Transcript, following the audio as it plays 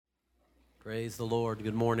Praise the Lord.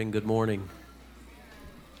 Good morning. Good morning.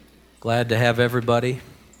 Glad to have everybody.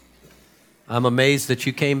 I'm amazed that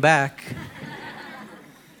you came back.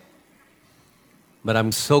 But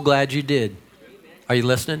I'm so glad you did. Are you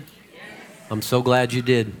listening? I'm so glad you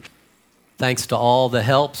did. Thanks to all the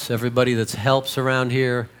helps, everybody that's helps around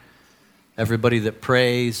here, everybody that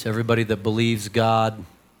prays, everybody that believes God.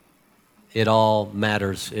 It all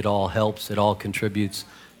matters. It all helps. It all contributes.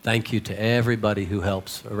 Thank you to everybody who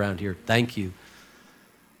helps around here. Thank you.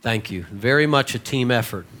 Thank you. Very much a team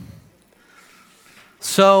effort.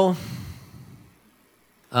 So,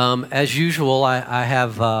 as usual, I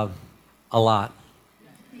have a lot.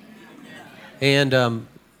 And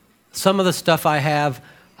some of the stuff I have,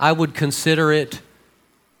 I would consider it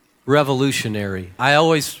revolutionary. I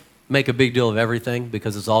always make a big deal of everything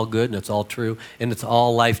because it's all good and it's all true and it's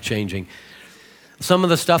all life-changing. Some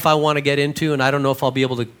of the stuff I want to get into, and I don't know if I'll be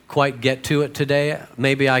able to quite get to it today.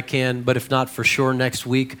 Maybe I can, but if not, for sure next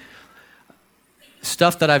week.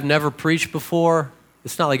 Stuff that I've never preached before.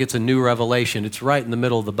 It's not like it's a new revelation. It's right in the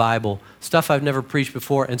middle of the Bible. Stuff I've never preached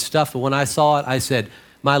before, and stuff that when I saw it, I said,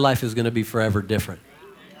 my life is going to be forever different.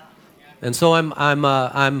 And so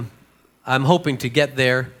I'm hoping to get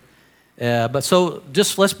there. But so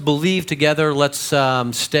just let's believe together. Let's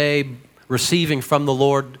stay receiving from the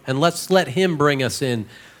Lord, and let's let Him bring us in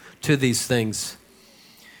to these things.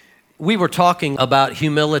 We were talking about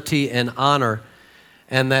humility and honor,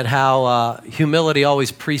 and that how humility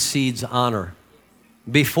always precedes honor.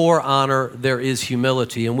 Before honor, there is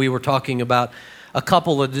humility, and we were talking about a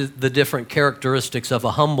couple of the different characteristics of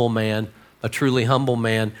a humble man, a truly humble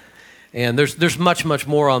man. And there's much, much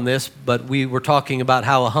more on this, but we were talking about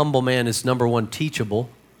how a humble man is, number one, teachable.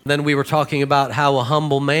 Then we were talking about how a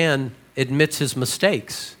humble man admits his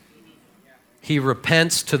mistakes. He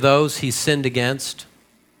repents to those he sinned against.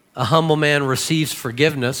 A humble man receives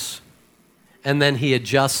forgiveness, and then he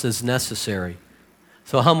adjusts as necessary.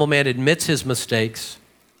 So a humble man admits his mistakes.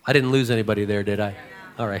 I didn't lose anybody there, did I?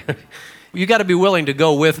 All right. You got to be willing to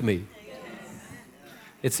go with me.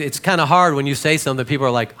 It's kind of hard when you say something that people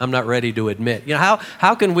are like, I'm not ready to admit. You know,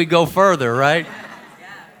 how can we go further, right?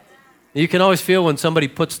 You can always feel when somebody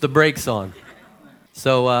puts the brakes on.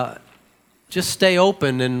 So just stay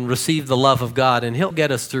open and receive the love of God, and He'll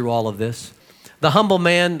get us through all of this. The humble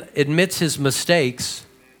man admits his mistakes.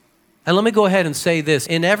 And let me go ahead and say this.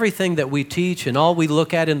 In everything that we teach and all we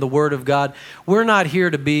look at in the Word of God, we're not here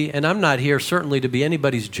to be, and I'm not here certainly to be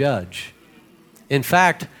anybody's judge. In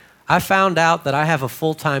fact, I found out that I have a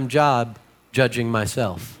full-time job judging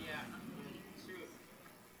myself.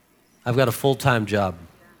 I've got a full-time job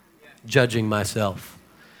judging myself.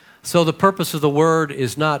 So the purpose of the Word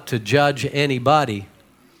is not to judge anybody.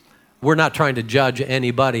 We're not trying to judge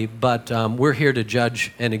anybody, but we're here to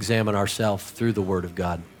judge and examine ourselves through the Word of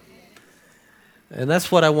God. And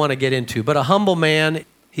that's what I want to get into. But a humble man,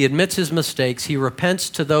 he admits his mistakes. He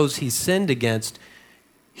repents to those he sinned against.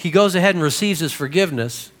 He goes ahead and receives his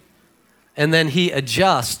forgiveness, and then he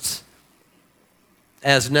adjusts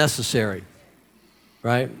as necessary,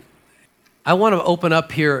 right? I want to open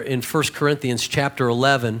up here in 1 Corinthians chapter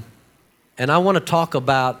 11, and I want to talk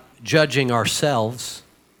about judging ourselves.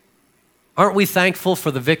 Aren't we thankful for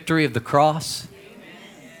the victory of the cross?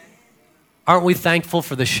 Aren't we thankful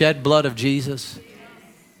for the shed blood of Jesus?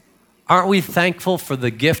 Aren't we thankful for the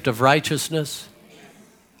gift of righteousness?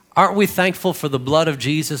 Aren't we thankful for the blood of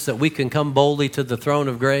Jesus that we can come boldly to the throne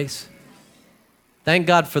of grace? Thank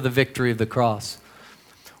God for the victory of the cross.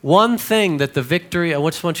 One thing that the victory, I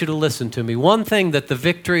just want you to listen to me. One thing that the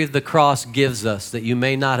victory of the cross gives us that you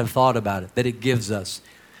may not have thought about it, that it gives us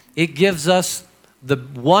the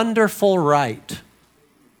wonderful right,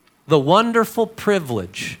 the wonderful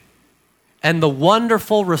privilege, and the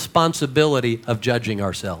wonderful responsibility of judging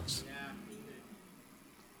ourselves.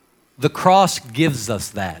 The cross gives us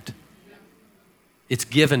that. It's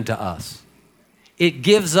given to us. It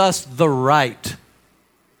gives us the right,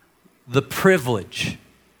 the privilege,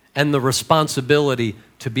 and the responsibility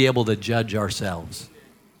to be able to judge ourselves.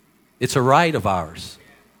 It's a right of ours.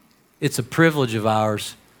 It's a privilege of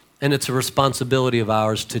ours, and it's a responsibility of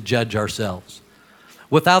ours to judge ourselves.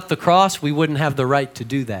 Without the cross, we wouldn't have the right to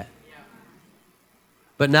do that.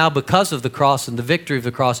 But now because of the cross and the victory of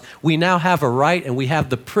the cross, we now have a right and we have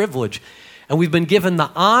the privilege, and we've been given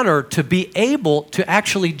the honor to be able to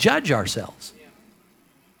actually judge ourselves.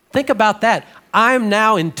 Think about that. I'm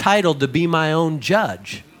now entitled to be my own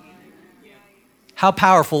judge. How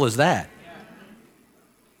powerful is that?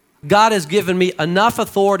 God has given me enough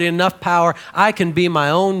authority, enough power. I can be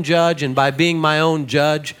my own judge, and by being my own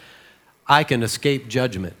judge, I can escape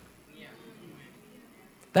judgment.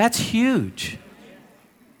 That's huge.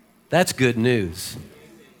 That's good news.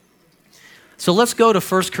 So let's go to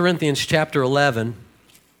 1 Corinthians chapter 11.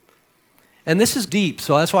 And this is deep,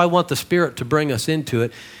 so that's why I want the Spirit to bring us into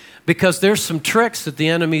it, because there's some tricks that the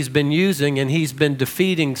enemy's been using, and he's been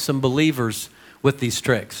defeating some believers with these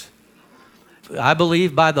tricks. I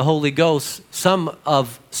believe by the Holy Ghost, some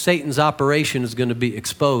of Satan's operation is going to be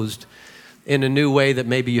exposed in a new way that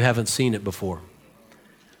maybe you haven't seen it before.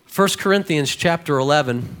 1 Corinthians chapter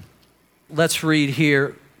 11, let's read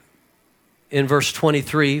here in verse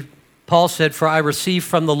 23. Paul said, "For I received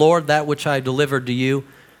from the Lord that which I delivered to you,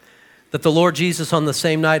 that the Lord Jesus on the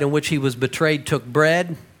same night in which he was betrayed took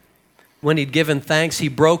bread. When he'd given thanks, he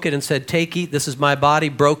broke it and said, 'Take, eat, this is my body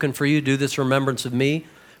broken for you. Do this in remembrance of me.'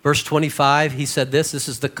 Verse 25, he said this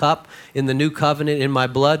is the cup in the new covenant in my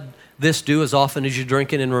blood. This do as often as you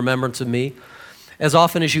drink it in remembrance of me. As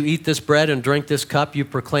often as you eat this bread and drink this cup, you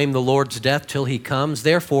proclaim the Lord's death till he comes.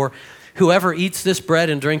 Therefore, whoever eats this bread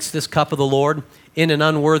and drinks this cup of the Lord in an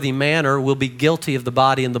unworthy manner will be guilty of the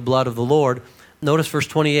body and the blood of the Lord." Notice verse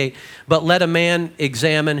 28, "But let a man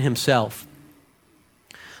examine himself."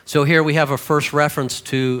 So here we have a first reference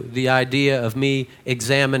to the idea of me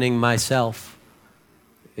examining myself.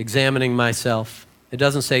 Examining myself. It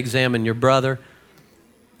doesn't say examine your brother.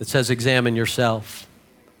 It says examine yourself.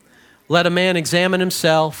 "Let a man examine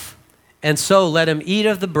himself, and so let him eat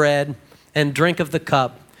of the bread and drink of the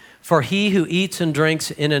cup. For he who eats and drinks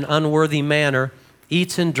in an unworthy manner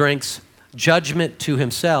eats and drinks judgment to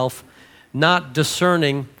himself, not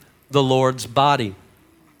discerning the Lord's body."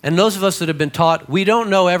 And those of us that have been taught, we don't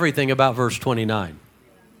know everything about verse 29.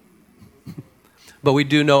 But we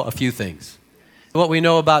do know a few things. What we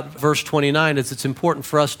know about verse 29 is it's important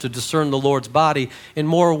for us to discern the Lord's body in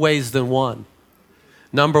more ways than one.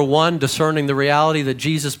 Number one, discerning the reality that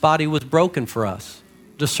Jesus' body was broken for us.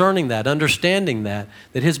 Discerning that, understanding that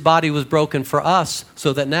his body was broken for us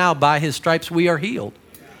so that now by his stripes we are healed.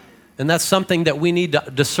 And that's something that we need to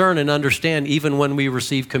discern and understand even when we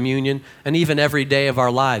receive communion and even every day of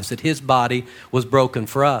our lives, that his body was broken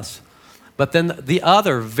for us. But then the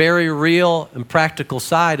other very real and practical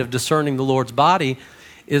side of discerning the Lord's body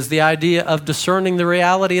is the idea of discerning the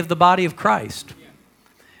reality of the body of Christ.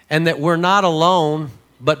 And that we're not alone,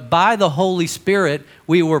 but by the Holy Spirit,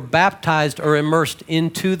 we were baptized or immersed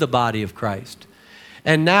into the body of Christ.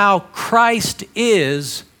 And now Christ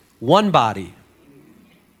is one body.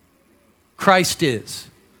 Christ is.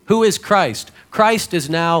 Who is Christ? Christ is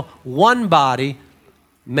now one body,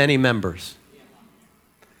 many members.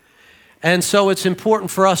 And so it's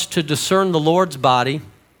important for us to discern the Lord's body.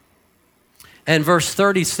 And verse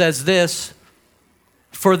 30 says this,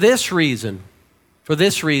 for this reason,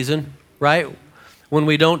 right? When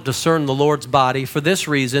we don't discern the Lord's body, for this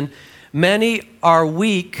reason, many are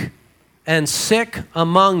weak and sick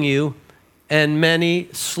among you, and many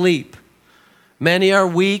sleep. Many are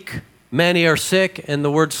weak, many are sick, and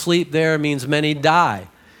the word sleep there means many die.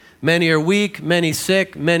 Many are weak, many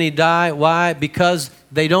sick, many die. Why? Because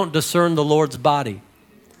they don't discern the Lord's body.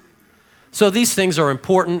 So these things are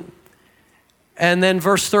important. And then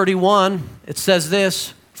verse 31, it says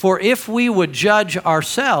this, for if we would judge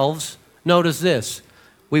ourselves, notice this,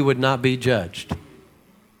 we would not be judged.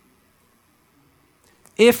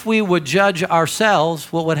 If we would judge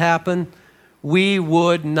ourselves, what would happen? We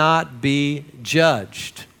would not be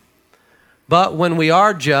judged. But when we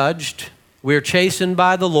are judged, we are chastened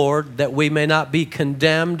by the Lord, that we may not be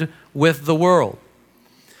condemned with the world.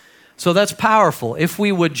 So that's powerful. If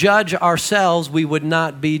we would judge ourselves, we would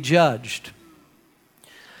not be judged.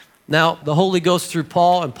 Now, the Holy Ghost through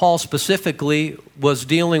Paul, and Paul specifically, was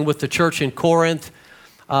dealing with the church in Corinth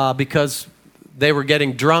because they were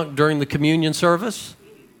getting drunk during the communion service.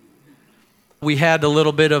 We had a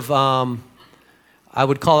little bit of, I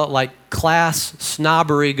would call it like class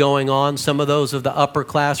snobbery going on. Some of those of the upper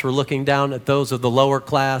class were looking down at those of the lower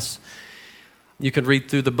class. You can read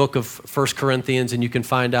through the book of 1 Corinthians and you can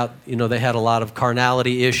find out, they had a lot of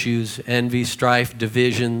carnality issues, envy, strife,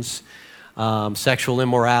 divisions, sexual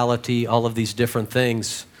immorality, all of these different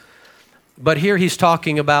things. But here he's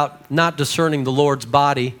talking about not discerning the Lord's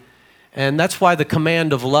body, and that's why the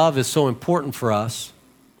command of love is so important for us.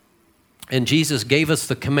 And Jesus gave us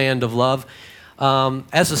the command of love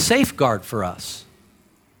as a safeguard for us,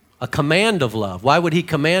 a command of love. Why would he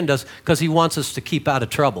command us? Because he wants us to keep out of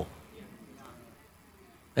trouble.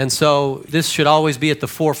 And so this should always be at the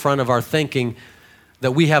forefront of our thinking,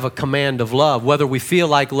 that we have a command of love. Whether we feel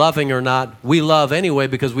like loving or not, we love anyway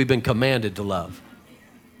because we've been commanded to love.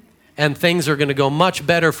 And things are going to go much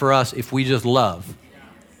better for us if we just love.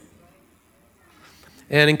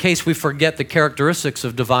 And in case we forget the characteristics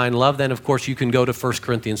of divine love, then of course you can go to 1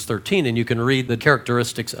 Corinthians 13 and you can read the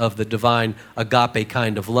characteristics of the divine agape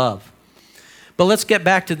kind of love. But let's get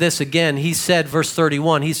back to this again. He said, verse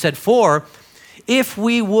 31, he said, "For if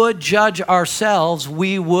we would judge ourselves,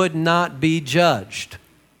 we would not be judged."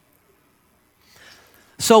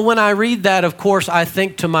 So when I read that, of course, I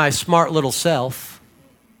think to my smart little self,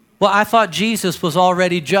 well, I thought Jesus was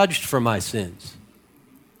already judged for my sins.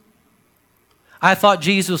 I thought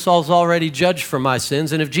Jesus was already judged for my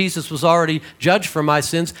sins, and if Jesus was already judged for my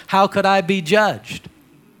sins, how could I be judged?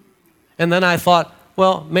 And then I thought,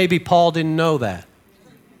 well, maybe Paul didn't know that.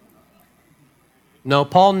 No,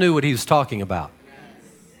 Paul knew what he was talking about.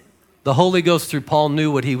 The Holy Ghost through Paul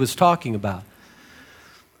knew what he was talking about.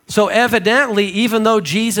 So evidently, even though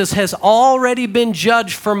Jesus has already been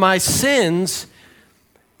judged for my sins,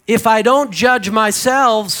 if I don't judge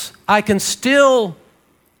myself,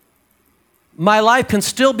 my life can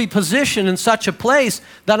still be positioned in such a place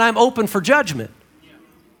that I'm open for judgment.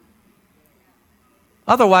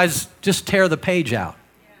 Otherwise, just tear the page out,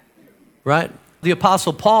 right? The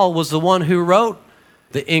Apostle Paul was the one who wrote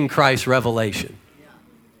the in Christ revelation.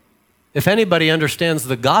 If anybody understands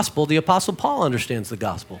the gospel, the Apostle Paul understands the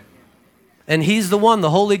gospel. And he's the one, the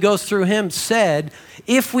Holy Ghost through him said,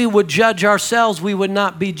 if we would judge ourselves, we would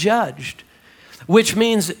not be judged. Which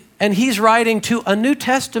means, and he's writing to a New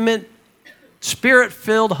Testament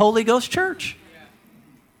Spirit-filled Holy Ghost church.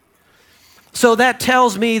 So that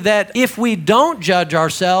tells me that if we don't judge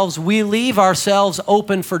ourselves, we leave ourselves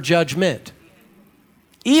open for judgment,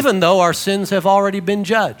 even though our sins have already been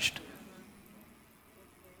judged.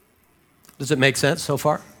 Does it make sense so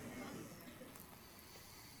far?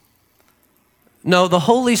 No, the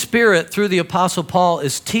Holy Spirit through the Apostle Paul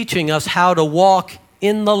is teaching us how to walk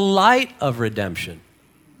in the light of redemption.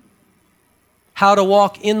 How to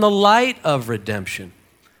walk in the light of redemption.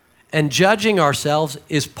 And judging ourselves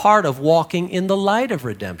is part of walking in the light of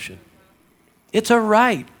redemption. It's a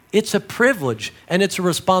right, it's a privilege, and it's a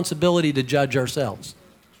responsibility to judge ourselves.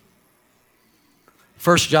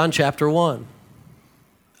 1 John chapter 1.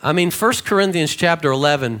 1 Corinthians chapter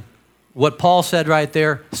 11, what Paul said right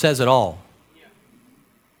there says it all.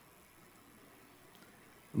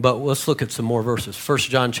 But let's look at some more verses. 1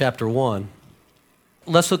 John chapter 1.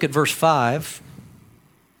 Let's look at verse 5.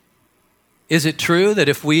 Is it true that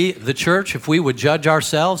if we, the church, if we would judge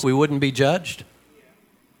ourselves, we wouldn't be judged?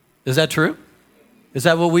 Is that true? Is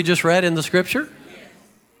that what we just read in the scripture?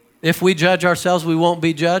 If we judge ourselves, we won't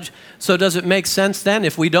be judged. So does it make sense then,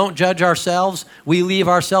 if we don't judge ourselves, we leave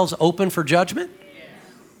ourselves open for judgment?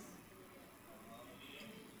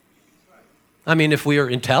 If we are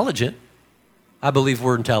intelligent, I believe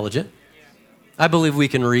we're intelligent. I believe we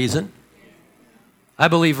can reason. I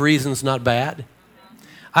believe reason's not bad.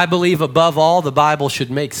 I believe above all, the Bible should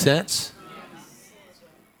make sense.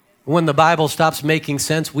 When the Bible stops making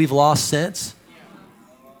sense, we've lost sense.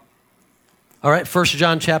 All right, 1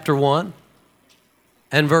 John chapter 1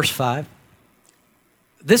 and verse 5.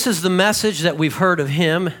 This is the message that we've heard of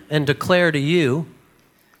him and declare to you,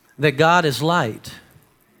 that God is light,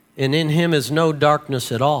 and in him is no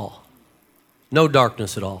darkness at all. No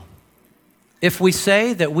darkness at all. If we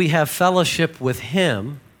say that we have fellowship with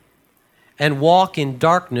him and walk in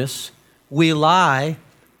darkness, we lie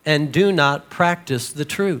and do not practice the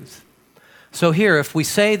truth. So here, if we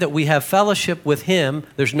say that we have fellowship with him,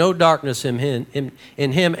 there's no darkness in him,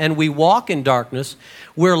 and we walk in darkness,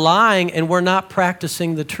 we're lying and we're not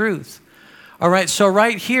practicing the truth. All right, so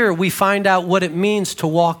right here we find out what it means to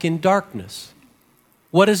walk in darkness.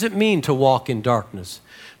 What does it mean to walk in darkness?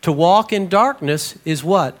 To walk in darkness is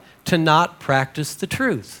what? To not practice the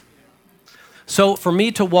truth. So for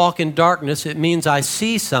me to walk in darkness, it means I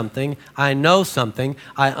see something, I know something,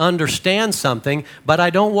 I understand something, but I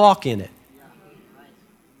don't walk in it.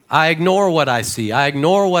 I ignore what I see. I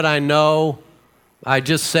ignore what I know. I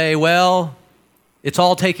just say, well, it's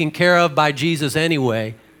all taken care of by Jesus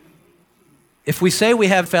anyway. If we say we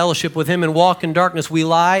have fellowship with him and walk in darkness, we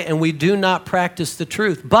lie and we do not practice the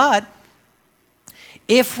truth. But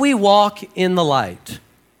if we walk in the light,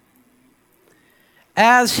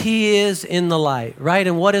 as he is in the light, right?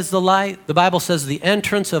 And what is the light? The Bible says the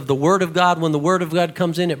entrance of the Word of God, when the Word of God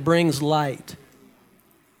comes in, it brings light.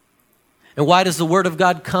 And why does the Word of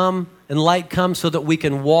God come and light come? So that we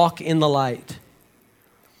can walk in the light.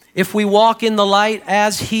 If we walk in the light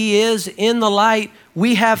as he is in the light,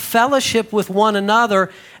 we have fellowship with one another,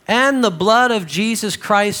 and the blood of Jesus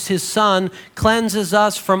Christ, his Son, cleanses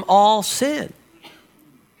us from all sin.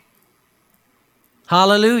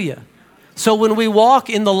 Hallelujah. So when we walk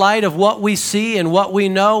in the light of what we see and what we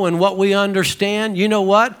know and what we understand, you know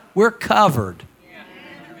what? We're covered.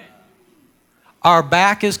 Our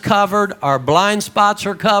back is covered. Our blind spots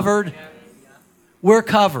are covered. We're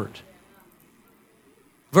covered.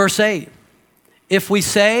 Verse 8, if we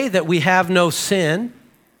say that we have no sin,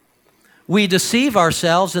 we deceive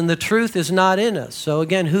ourselves and the truth is not in us. So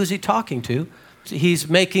again, who's he talking to? He's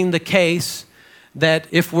making the case that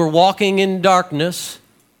if we're walking in darkness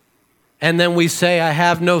and then we say, I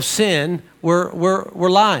have no sin, we're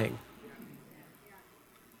lying.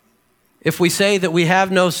 If we say that we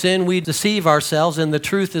have no sin, we deceive ourselves and the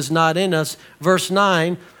truth is not in us. Verse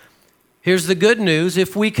 9, here's the good news.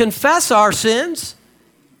 If we confess our sins,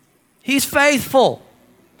 he's faithful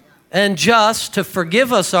and just to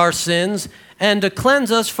forgive us our sins and to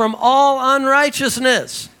cleanse us from all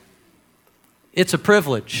unrighteousness. It's a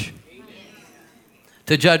privilege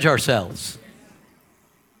to judge ourselves.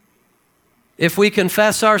 If we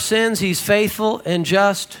confess our sins, he's faithful and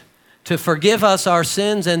just to forgive us our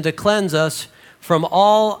sins and to cleanse us from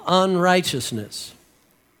all unrighteousness.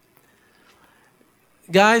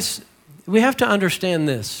 Guys, we have to understand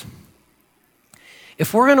this.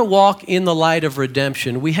 If we're going to walk in the light of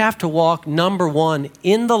redemption, we have to walk, number one,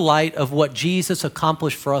 in the light of what Jesus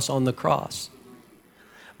accomplished for us on the cross.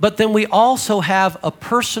 But then we also have a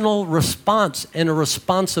personal response and a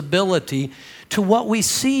responsibility to what we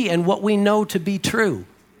see and what we know to be true.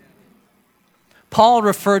 Paul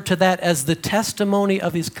referred to that as the testimony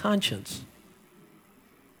of his conscience.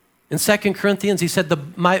 In 2 Corinthians, he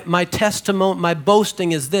said, my testimony, my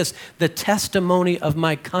boasting is this, the testimony of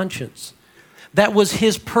my conscience. That was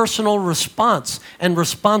his personal response and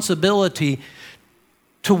responsibility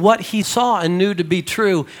to what he saw and knew to be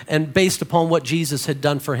true and based upon what Jesus had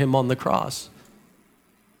done for him on the cross.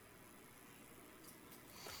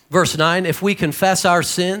 Verse 9, if we confess our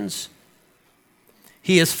sins,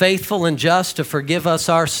 he is faithful and just to forgive us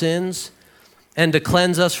our sins and to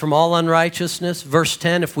cleanse us from all unrighteousness. Verse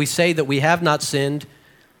 10, if we say that we have not sinned,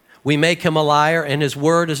 we make him a liar and his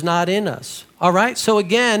word is not in us. All right, so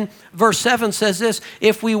again, verse 7 says this,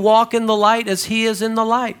 if we walk in the light as he is in the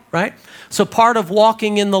light, right? So part of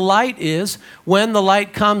walking in the light is when the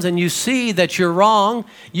light comes and you see that you're wrong,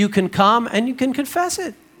 you can come and you can confess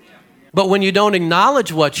it. But when you don't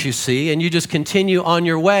acknowledge what you see and you just continue on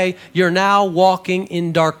your way, you're now walking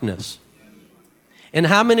in darkness. And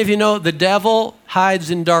how many of you know the devil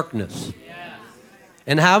hides in darkness?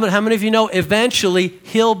 And how many of you know eventually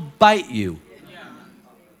he'll bite you?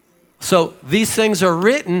 So these things are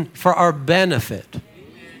written for our benefit.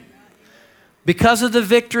 Because of the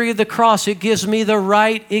victory of the cross, it gives me the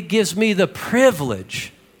right, it gives me the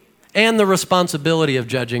privilege and the responsibility of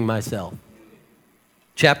judging myself.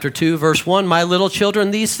 Chapter 2, verse 1, my little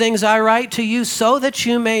children, these things I write to you so that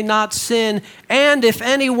you may not sin. And if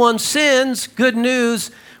anyone sins, good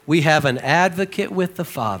news, we have an advocate with the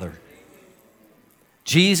Father,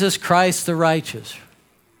 Jesus Christ the righteous.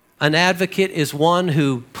 An advocate is one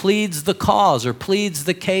who pleads the cause or pleads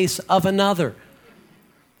the case of another.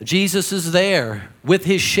 Jesus is there with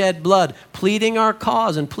his shed blood, pleading our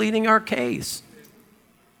cause and pleading our case.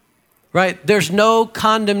 Right? There's no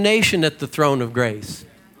condemnation at the throne of grace.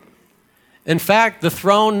 In fact, the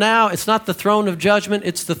throne now, it's not the throne of judgment,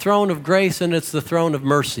 it's the throne of grace and it's the throne of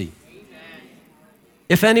mercy.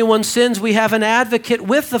 If anyone sins, we have an advocate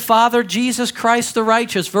with the Father, Jesus Christ the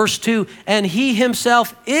righteous. Verse 2, and he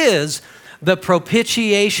himself is the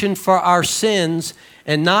propitiation for our sins,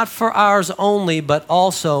 and not for ours only, but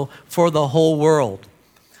also for the whole world.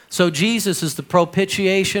 So Jesus is the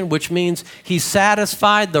propitiation, which means he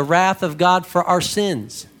satisfied the wrath of God for our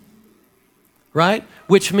sins, right?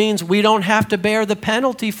 Which means we don't have to bear the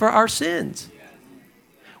penalty for our sins.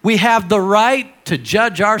 We have the right to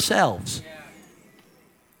judge ourselves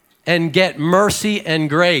and get mercy and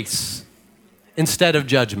grace instead of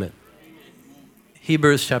judgment.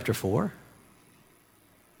 Hebrews chapter 4.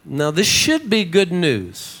 Now this should be good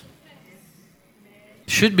news.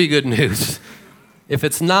 Should be good news. If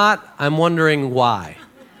it's not, I'm wondering why.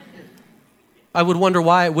 I would wonder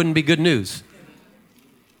why it wouldn't be good news.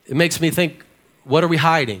 It makes me think, what are we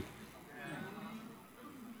hiding?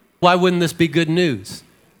 Why wouldn't this be good news?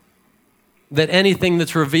 That anything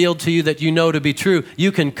that's revealed to you that you know to be true,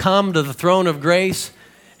 you can come to the throne of grace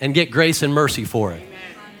and get grace and mercy for it.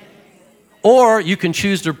 Or you can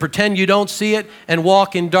choose to pretend you don't see it and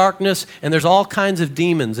walk in darkness, and there's all kinds of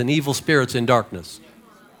demons and evil spirits in darkness.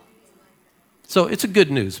 So it's a good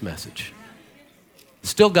news message.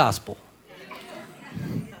 Still gospel.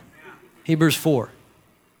 Hebrews 4.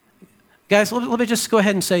 Guys, let me just go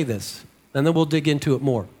ahead and say this, and then we'll dig into it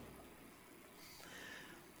more.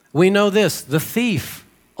 We know this, the thief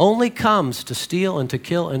only comes to steal and to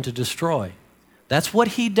kill and to destroy. That's what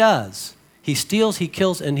he does. He steals, he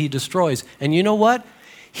kills, and he destroys. And you know what?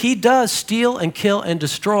 He does steal and kill and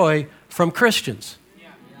destroy from Christians.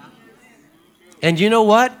 And you know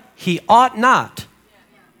what? He ought not.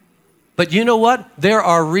 But you know what? There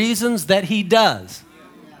are reasons that he does.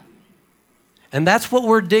 And that's what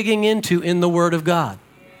we're digging into in the Word of God.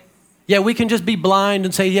 Yeah, we can just be blind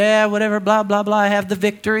and say, yeah, whatever, blah, blah, blah, I have the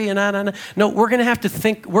victory. And I. No, we're going to have to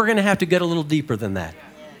think, we're going to have to get a little deeper than that.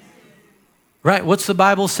 Right? What's the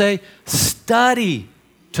Bible say? Study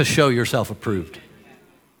to show yourself approved.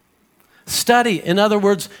 Study. In other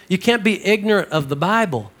words, you can't be ignorant of the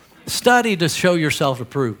Bible. Study to show yourself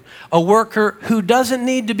approved. A worker who doesn't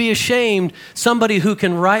need to be ashamed, somebody who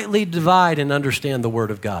can rightly divide and understand the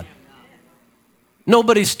Word of God.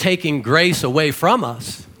 Nobody's taking grace away from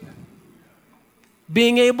us.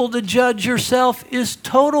 Being able to judge yourself is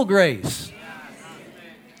total grace.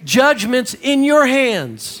 Judgment's in your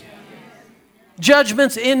hands.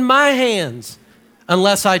 Judgment's in my hands,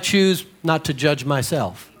 unless I choose not to judge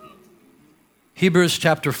myself. Hebrews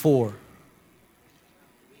chapter 4.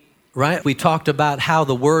 Right? We talked about how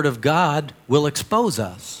the Word of God will expose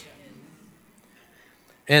us.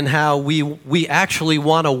 And how we actually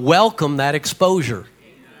want to welcome that exposure.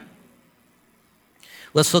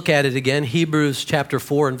 Let's look at it again. Hebrews chapter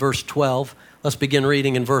 4 and verse 12. Let's begin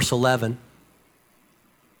reading in verse 11.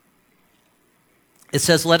 It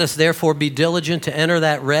says, "Let us therefore be diligent to enter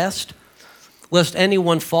that rest, lest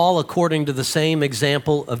anyone fall according to the same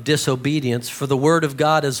example of disobedience. For the Word of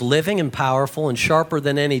God is living and powerful and sharper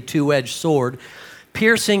than any two-edged sword,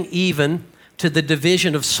 piercing even to the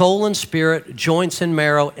division of soul and spirit, joints and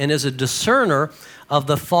marrow, and is a discerner of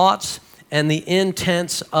the thoughts and the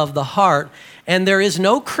intents of the heart. And there is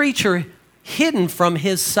no creature hidden from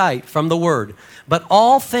his sight," from the Word, "but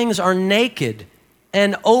all things are naked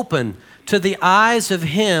and open to the eyes of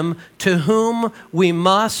him to whom we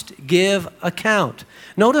must give account."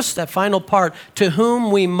 Notice that final part, to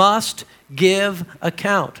whom we must give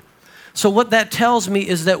account. So what that tells me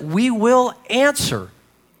is that we will answer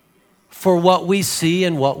for what we see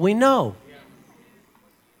and what we know.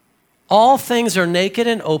 All things are naked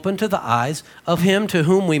and open to the eyes of him to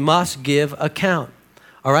whom we must give account.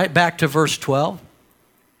 All right, back to verse 12.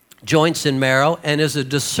 "Joints and marrow, and is a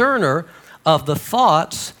discerner of the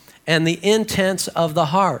thoughts and the intents of the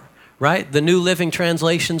heart." Right? The New Living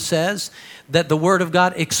Translation says that the Word of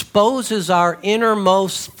God exposes our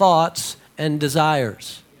innermost thoughts and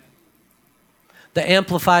desires. The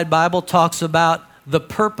Amplified Bible talks about the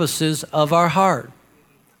purposes of our heart.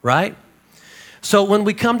 Right? So when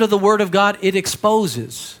we come to the Word of God, it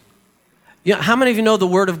exposes. You know, how many of you know the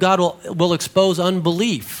Word of God will expose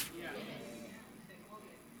unbelief?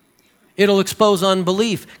 It'll expose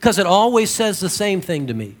unbelief because it always says the same thing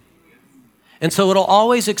to me. And so it'll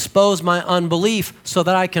always expose my unbelief so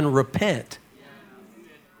that I can repent.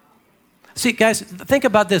 See, guys, think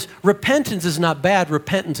about this. Repentance is not bad.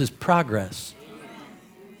 Repentance is progress.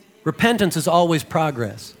 Repentance is always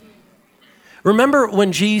progress. Remember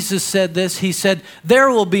when Jesus said this? He said,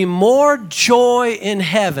 there will be more joy in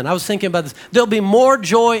heaven. I was thinking about this. There'll be more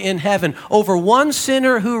joy in heaven over one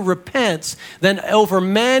sinner who repents than over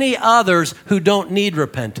many others who don't need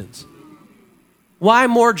repentance. Why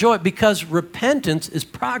more joy? Because repentance is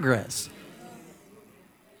progress.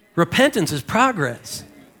 Repentance is progress.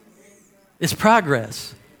 It's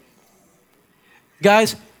progress.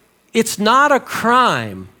 Guys, it's not a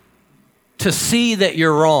crime to see that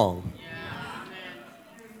you're wrong.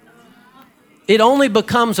 It only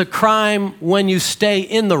becomes a crime when you stay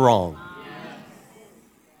in the wrong.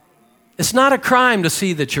 It's not a crime to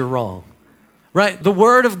see that you're wrong, right? The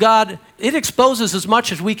Word of God, it exposes as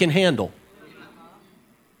much as we can handle.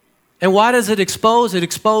 And why does it expose? It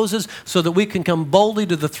exposes so that we can come boldly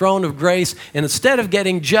to the throne of grace, and instead of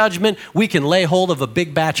getting judgment, we can lay hold of a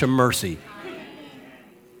big batch of mercy.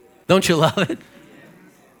 Don't you love it?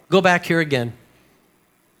 Go back here again.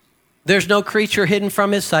 There's no creature hidden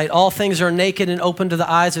from his sight. All things are naked and open to the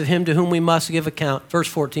eyes of him to whom we must give account. Verse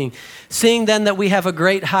 14. Seeing then that we have a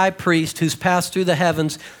great high priest who's passed through the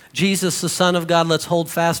heavens, Jesus, the Son of God, let's hold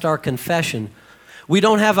fast our confession. We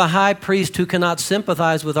don't have a high priest who cannot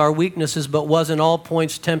sympathize with our weaknesses, but was in all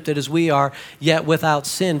points tempted as we are, yet without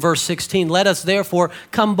sin. Verse 16. Let us therefore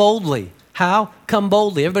come boldly. How? Come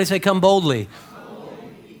boldly. Everybody say, come boldly.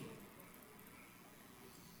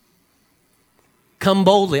 Come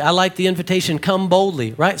boldly. I like the invitation, come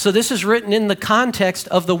boldly, right? So this is written in the context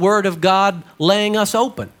of the Word of God laying us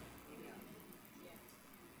open.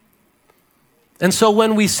 And so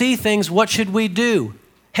when we see things, what should we do?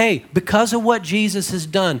 Hey, because of what Jesus has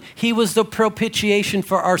done, he was the propitiation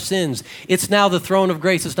for our sins. It's now the throne of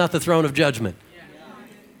grace. It's not the throne of judgment.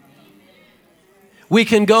 We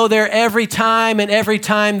can go there every time, and every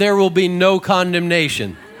time there will be no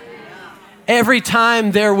condemnation. Every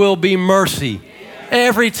time there will be mercy.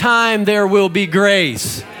 Every time there will be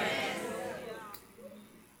grace.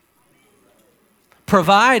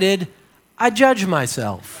 Provided I judge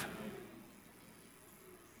myself.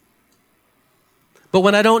 But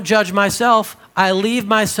when I don't judge myself, I leave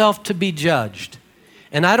myself to be judged.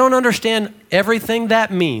 And I don't understand everything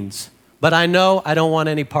that means, but I know I don't want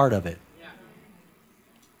any part of it.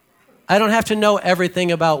 I don't have to know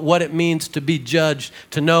everything about what it means to be judged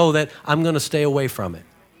to know that I'm going to stay away from it.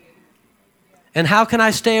 And how can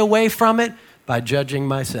I stay away from it? By judging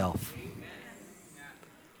myself.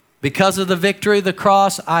 Because of the victory of the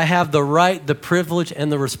cross, I have the right, the privilege,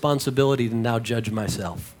 and the responsibility to now judge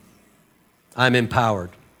myself. I'm empowered.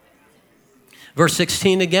 Verse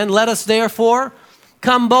 16 again, let us therefore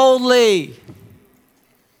come boldly.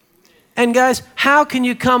 And guys, how can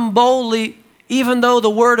you come boldly even though the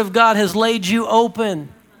Word of God has laid you open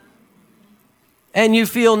and you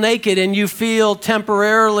feel naked and you feel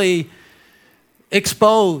temporarily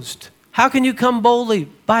exposed? How can you come boldly?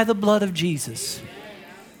 By the blood of Jesus.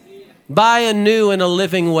 By a new and a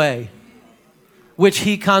living way, which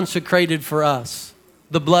He consecrated for us,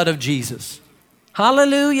 the blood of Jesus.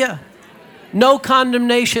 Hallelujah. No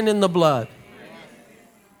condemnation in the blood.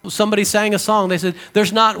 Somebody sang a song. They said,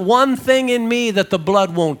 there's not one thing in me that the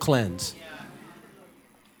blood won't cleanse.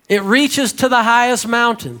 It reaches to the highest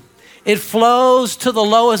mountain. It flows to the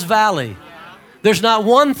lowest valley. There's not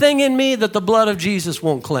one thing in me that the blood of Jesus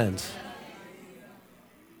won't cleanse.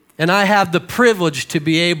 And I have the privilege to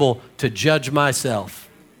be able to judge myself.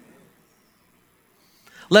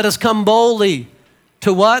 Let us come boldly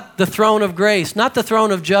to what? The throne of grace. Not the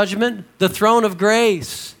throne of judgment, the throne of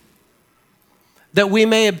grace. That we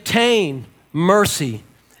may obtain mercy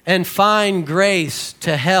and find grace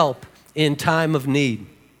to help in time of need.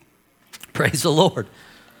 Praise the Lord.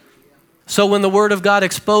 So when the Word of God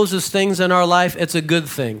exposes things in our life, it's a good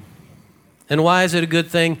thing. And why is it a good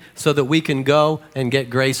thing? So that we can go and get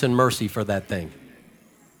grace and mercy for that thing.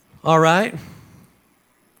 All right?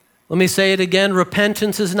 Let me say it again.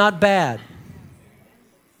 Repentance is not bad.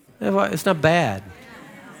 It's not bad.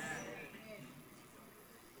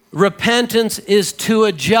 Repentance is to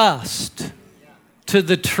adjust to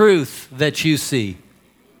the truth that you see.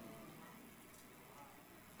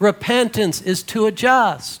 Repentance is to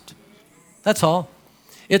adjust. That's all.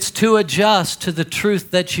 It's to adjust to the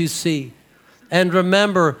truth that you see. And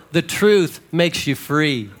remember, the truth makes you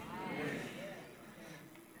free.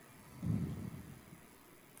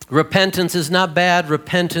 Repentance is not bad.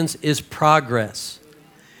 Repentance is progress.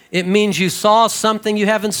 It means you saw something you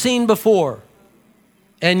haven't seen before,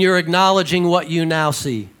 and you're acknowledging what you now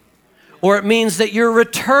see. Or it means that you're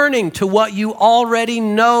returning to what you already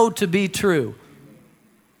know to be true.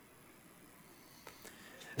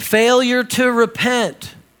 Failure to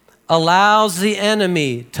repent allows the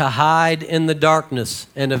enemy to hide in the darkness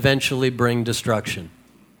and eventually bring destruction.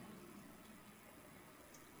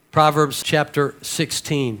 Proverbs chapter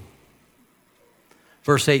 16,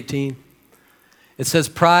 verse 18. It says,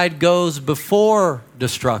 pride goes before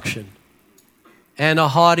destruction, and a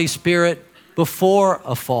haughty spirit before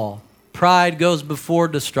a fall. Pride goes before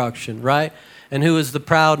destruction, right? And who is the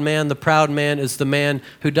proud man? The proud man is the man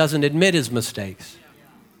who doesn't admit his mistakes,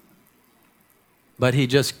 but he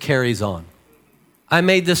just carries on. I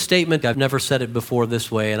made this statement. I've never said it before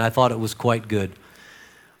this way, and I thought it was quite good.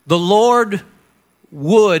 The Lord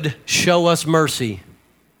would show us mercy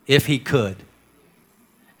if He could.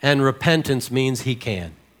 And repentance means He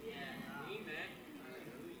can.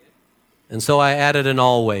 And so I added an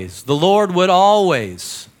always. The Lord would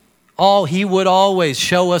always, He would always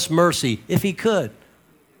show us mercy if He could.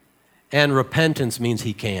 And repentance means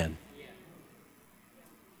He can.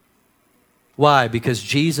 Why? Because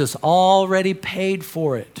Jesus already paid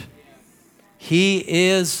for it. He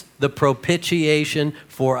is the propitiation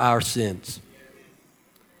for our sins.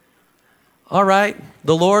 All right,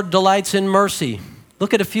 the Lord delights in mercy.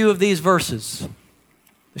 Look at a few of these verses.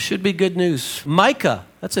 This should be good news. Micah,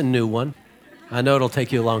 that's a new one. I know it'll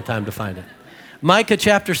take you a long time to find it. Micah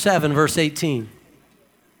chapter 7, verse 18.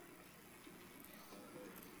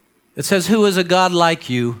 It says, who is a God like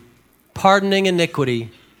you, pardoning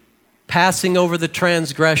iniquity, passing over the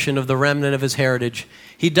transgression of the remnant of His heritage?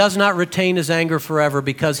 He does not retain His anger forever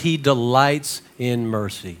because He delights in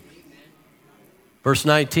mercy. Verse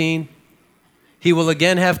 19, He will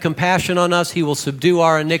again have compassion on us. He will subdue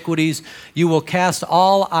our iniquities. You will cast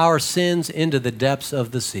all our sins into the depths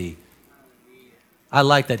of the sea. I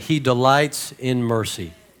like that. He delights in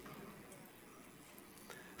mercy.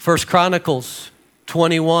 1 Chronicles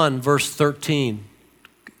 21, verse 13.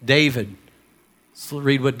 David. Let's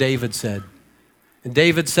read what David said. And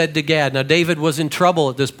David said to Gad. Now, David was in trouble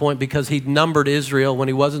at this point because he'd numbered Israel when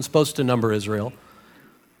he wasn't supposed to number Israel.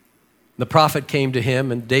 The prophet came to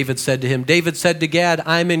him, and David said to Gad,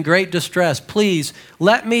 I am in great distress. Please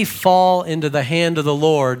let me fall into the hand of the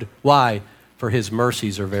Lord. Why? For his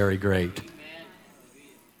mercies are very great.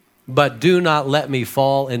 But do not let me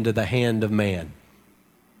fall into the hand of man.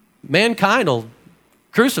 Mankind will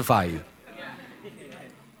crucify you.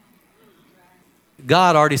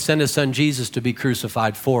 God already sent his son Jesus to be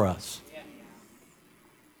crucified for us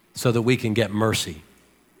so that we can get mercy.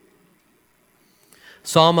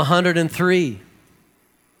 Psalm 103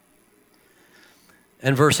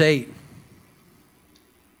 and verse 8.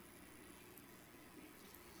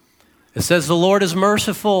 It says, the Lord is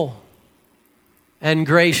merciful and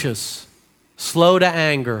gracious, slow to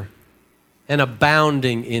anger, and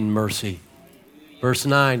abounding in mercy. Verse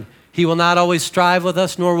 9. He will not always strive with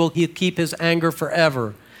us, nor will he keep his anger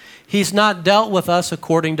forever. He's not dealt with us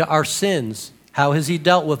according to our sins. How has he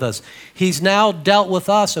dealt with us? He's now dealt with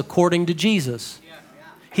us according to Jesus.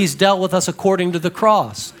 He's dealt with us according to the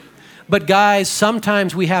cross. But guys,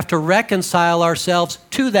 sometimes we have to reconcile ourselves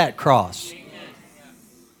to that cross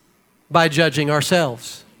by judging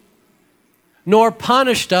ourselves. Nor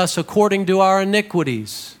punished us according to our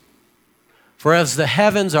iniquities. For as the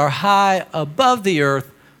heavens are high above the earth,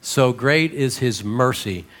 so great is his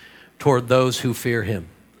mercy toward those who fear him.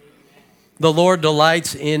 The Lord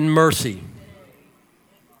delights in mercy.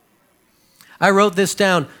 I wrote this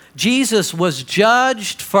down. Jesus was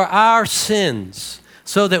judged for our sins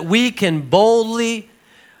so that we can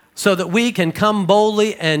come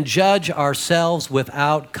boldly and judge ourselves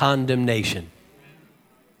without condemnation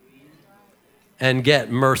and get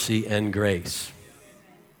mercy and grace.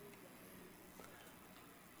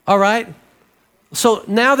 All right? So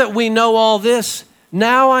now that we know all this,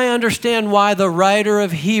 now I understand why the writer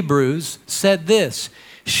of Hebrews said this.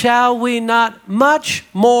 Shall we not much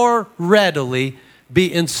more readily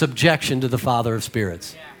be in subjection to the Father of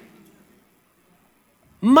spirits?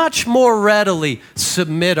 Much more readily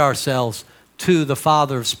submit ourselves to the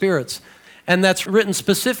Father of spirits. And that's written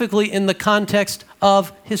specifically in the context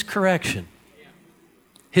of his correction,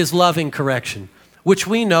 his loving correction, which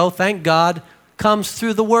we know, thank God, comes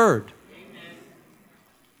through the Word.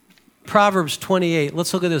 Proverbs 28,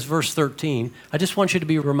 let's look at this, verse 13. I just want you to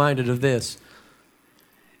be reminded of this.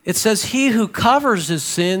 It says, he who covers his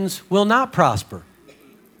sins will not prosper.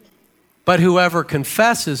 But whoever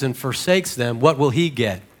confesses and forsakes them, what will he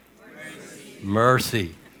get?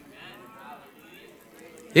 Mercy.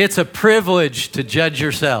 It's a privilege to judge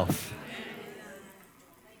yourself.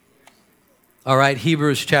 All right,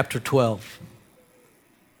 Hebrews chapter 12.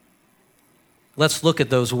 Let's look at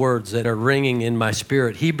those words that are ringing in my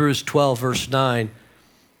spirit. Hebrews 12, verse 9.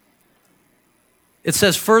 It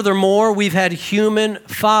says, furthermore, we've had human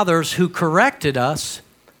fathers who corrected us,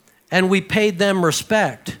 and we paid them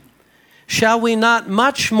respect. Shall we not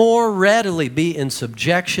much more readily be in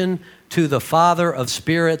subjection to the Father of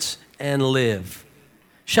spirits and live?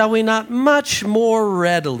 Shall we not much more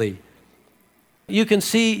readily? You can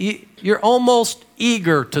see you're almost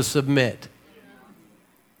eager to submit.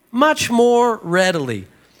 Much more readily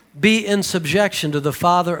be in subjection to the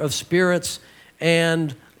Father of spirits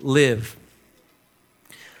and live.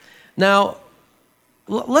 Now,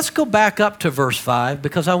 let's go back up to verse 5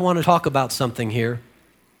 because I want to talk about something here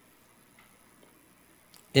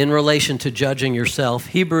in relation to judging yourself.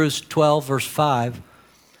 Hebrews 12, verse 5.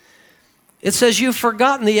 It says, you've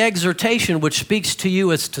forgotten the exhortation which speaks to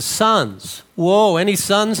you as to sons. Whoa, any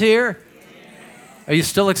sons here? Are you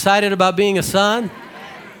still excited about being a son?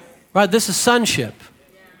 Right, this is sonship.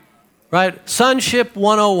 Right, sonship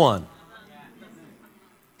 101.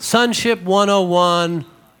 Sonship 101,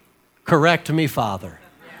 correct me, Father.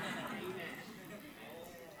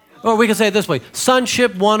 Or we can say it this way,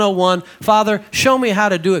 sonship 101, Father, show me how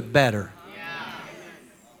to do it better.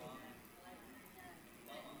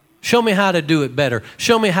 Show me how to do it better.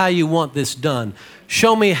 Show me how you want this done.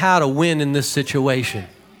 Show me how to win in this situation.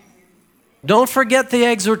 Don't forget the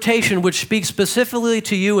exhortation which speaks specifically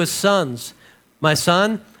to you as sons. My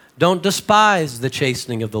son, don't despise the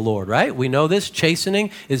chastening of the Lord, right? We know this.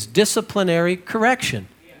 Chastening is disciplinary correction.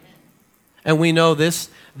 And we know this,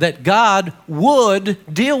 that God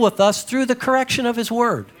would deal with us through the correction of his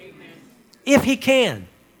word. If he can.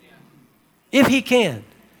 If he can.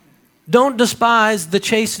 Don't despise the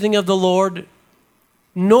chastening of the Lord,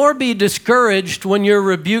 nor be discouraged when you're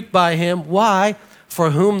rebuked by him. Why?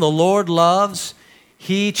 For whom the Lord loves,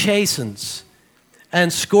 he chastens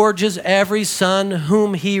and scourges every son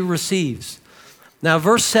whom he receives. Now,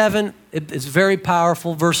 verse 7 It's very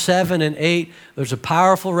powerful. Verse 7 and 8, there's a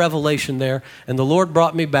powerful revelation there, and the Lord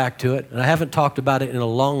brought me back to it, and I haven't talked about it in a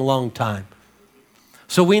long, long time.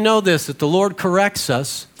 So we know this, that the Lord corrects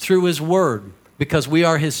us through his word because we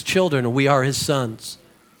are his children and we are his sons.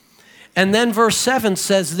 And then verse 7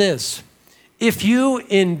 says this, if you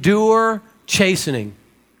endure chastening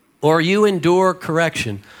or you endure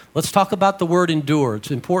correction. Let's talk about the word endure.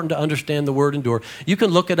 It's important to understand the word endure. You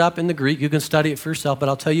can look it up in the Greek. You can study it for yourself, but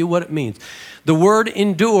I'll tell you what it means. The word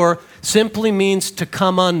endure simply means to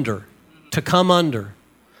come under, to come under.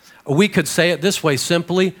 We could say it this way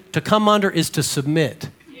simply, to come under is to submit.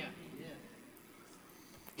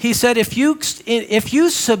 He said, if you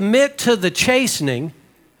submit to the chastening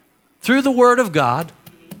through the word of God,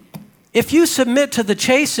 if you submit to the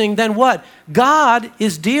chastening, then what? God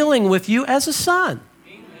is dealing with you as a son.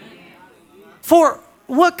 For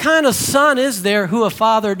what kind of son is there who a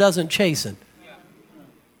father doesn't chasten?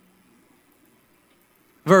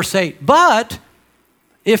 Verse 8, but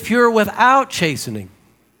if you're without chastening,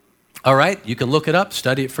 all right, you can look it up,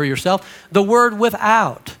 study it for yourself. The word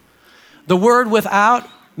without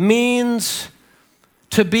means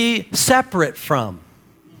to be separate from,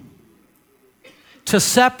 to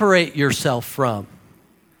separate yourself from.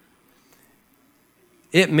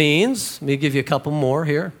 It means, let me give you a couple more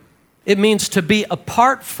here. It means to be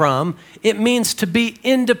apart from. It means to be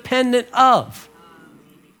independent of.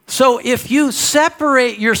 So if you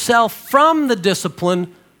separate yourself from the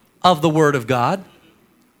discipline of the Word of God,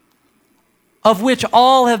 of which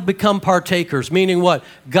all have become partakers, meaning what?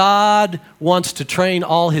 God wants to train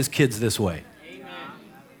all his kids this way. Amen.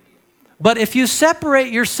 But if you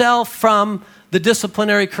separate yourself from the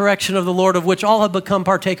disciplinary correction of the Lord, of which all have become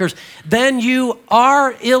partakers, then you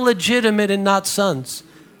are illegitimate and not sons.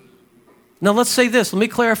 Now let's say this, let me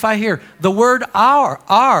clarify here. The word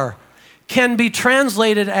are can be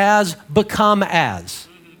translated as become as.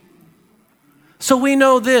 So we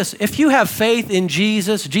know this, if you have faith in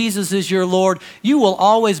Jesus, Jesus is your Lord, you will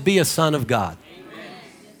always be a son of God. Amen.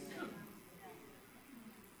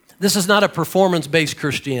 This is not a performance-based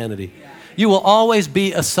Christianity. You will always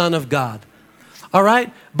be a son of God. All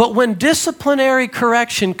right? But when disciplinary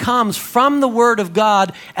correction comes from the Word of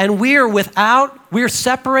God and we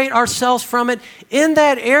separate ourselves from it, in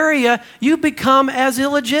that area, you become as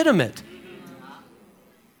illegitimate.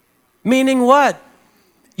 Meaning what?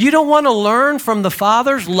 You don't want to learn from the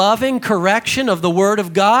Father's loving correction of the Word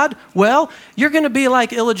of God? Well, you're going to be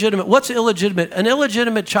like illegitimate. What's illegitimate? An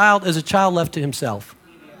illegitimate child is a child left to himself.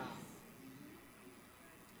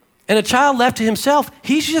 And a child left to himself,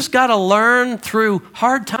 he's just got to learn through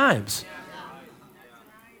hard times.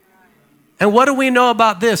 And what do we know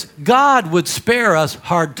about this? God would spare us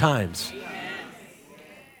hard times.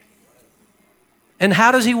 And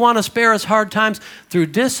how does he want to spare us hard times? Through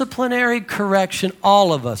disciplinary correction,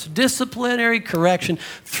 all of us. Disciplinary correction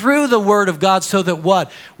through the Word of God so that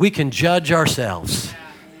what? We can judge ourselves.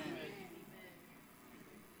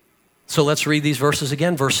 So let's read these verses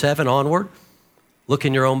again, verse 7 onward. Look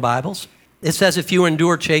in your own Bibles. It says, if you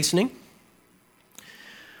endure chastening,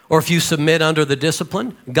 or if you submit under the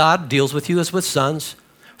discipline, God deals with you as with sons.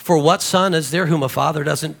 For what son is there whom a father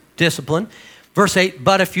doesn't discipline? Verse 8,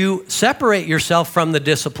 but if you separate yourself from the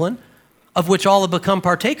discipline of which all have become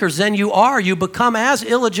partakers, then you become as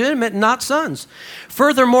illegitimate, not sons.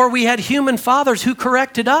 Furthermore, we had human fathers who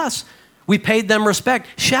corrected us. We paid them respect.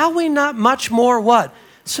 Shall we not much more what?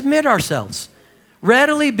 Submit ourselves.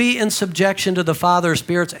 Readily be in subjection to the Father of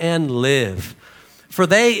spirits and live. For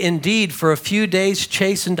they indeed for a few days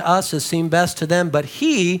chastened us as seemed best to them, but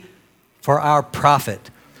he for our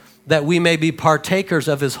profit, that we may be partakers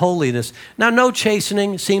of his holiness. Now, no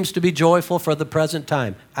chastening seems to be joyful for the present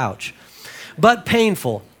time. Ouch. But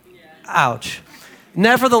painful. Ouch.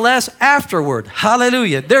 Nevertheless, afterward.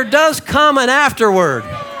 Hallelujah. There does come an afterward.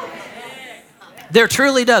 There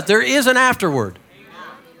truly does. There is an afterward.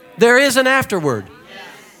 There is an afterward.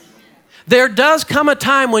 There does come a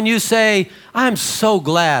time when you say, I'm so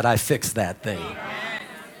glad I fixed that thing.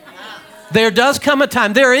 There does come a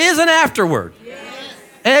time. There is an afterward.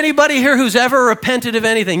 Anybody here who's ever repented of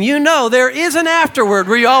anything, you know there is an afterward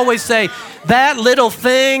where you always say, that little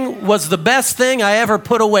thing was the best thing I ever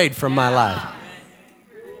put away from my life.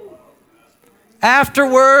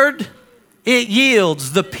 Afterward, it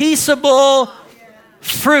yields the peaceable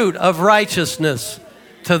fruit of righteousness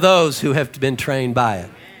to those who have been trained by it.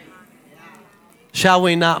 Shall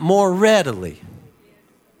we not more readily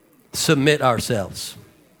submit ourselves?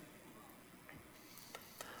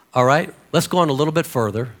 All right, let's go on a little bit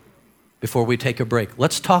further before we take a break.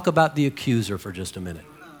 Let's talk about the accuser for just a minute.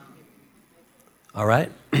 All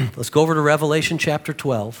right, let's go over to Revelation chapter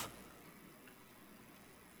 12.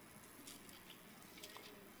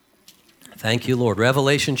 Thank you, Lord.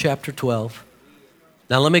 Revelation chapter 12.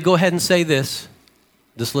 Now let me go ahead and say this.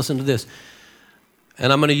 Just listen to this.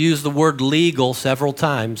 And I'm going to use the word legal several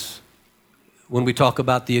times when we talk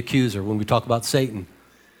about the accuser, when we talk about Satan.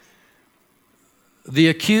 The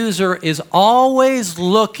accuser is always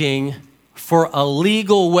looking for a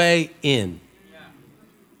legal way in.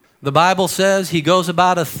 The Bible says he goes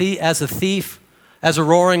about as a thief, as a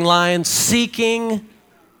roaring lion, seeking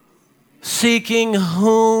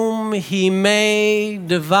whom he may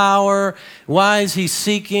devour. Why is he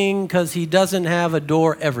seeking? Because he doesn't have a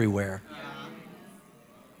door everywhere.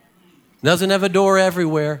 Doesn't have a door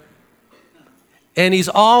everywhere. And he's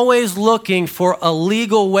always looking for a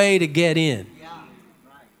legal way to get in.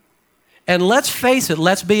 And let's face it,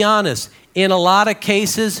 let's be honest. In a lot of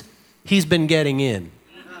cases, he's been getting in.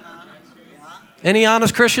 Any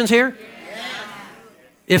honest Christians here?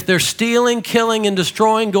 If there's stealing, killing, and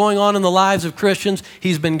destroying going on in the lives of Christians,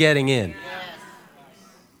 he's been getting in.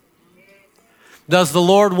 Does the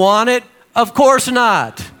Lord want it? Of course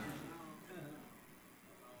not.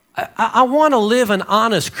 I want to live an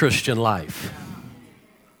honest Christian life.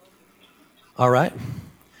 All right.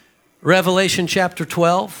 Revelation chapter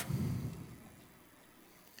 12.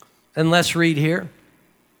 And let's read here.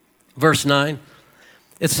 Verse 9.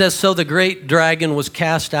 It says, so the great dragon was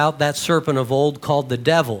cast out, that serpent of old called the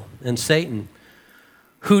devil and Satan,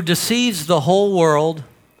 who deceives the whole world.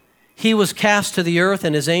 He was cast to the earth,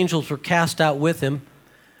 and his angels were cast out with him.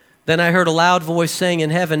 Then I heard a loud voice saying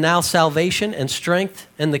in heaven, now salvation and strength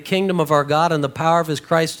and the kingdom of our God and the power of his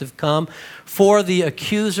Christ have come. For the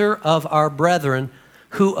accuser of our brethren,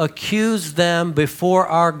 who accused them before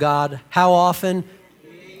our God, how often?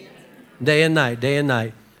 Day and night, day and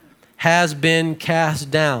night. Has been cast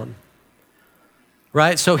down.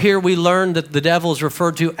 Right? So here we learn that the devil is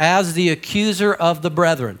referred to as the accuser of the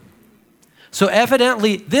brethren. So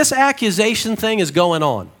evidently, this accusation thing is going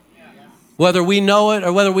on. Whether we know it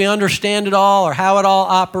or whether we understand it all or how it all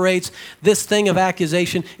operates, this thing of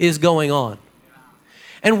accusation is going on.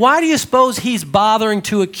 And why do you suppose he's bothering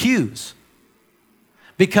to accuse?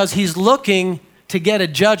 Because he's looking to get a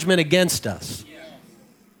judgment against us.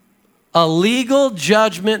 A legal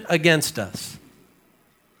judgment against us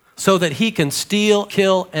so that he can steal,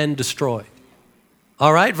 kill, and destroy.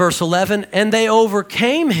 All right, verse 11, and they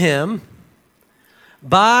overcame him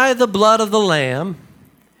by the blood of the Lamb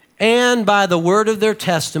and by the word of their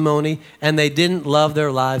testimony, and they didn't love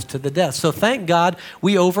their lives to the death. So thank God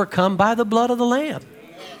we overcome by the blood of the Lamb.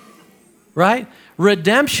 Right?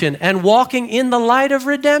 Redemption and walking in the light of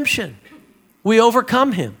redemption. We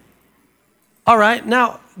overcome him. All right,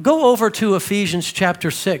 now go over to Ephesians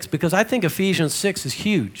chapter 6, because I think Ephesians 6 is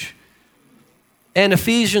huge. And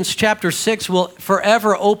Ephesians chapter 6 will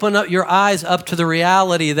forever open up your eyes up to the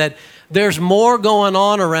reality that there's more going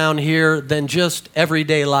on around here than just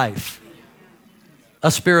everyday life.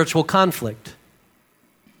 A spiritual conflict.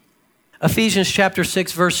 Ephesians chapter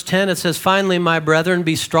 6, verse 10, it says, finally, my brethren,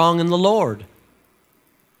 be strong in the Lord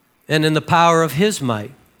and in the power of his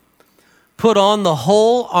might. Put on the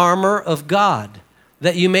whole armor of God,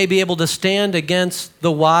 that you may be able to stand against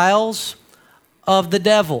the wiles of the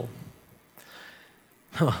devil.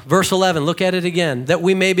 Verse 11, look at it again. That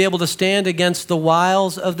we may be able to stand against the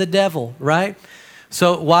wiles of the devil, right?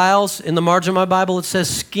 So wiles, in the margin of my Bible, it says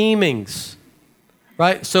schemings,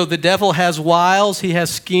 right? So the devil has wiles, he has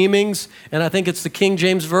schemings, and I think it's the King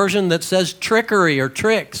James Version that says trickery or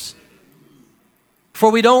tricks. For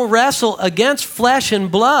we don't wrestle against flesh and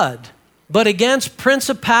blood, but against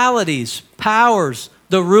principalities, powers,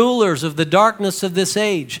 the rulers of the darkness of this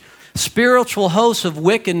age, spiritual hosts of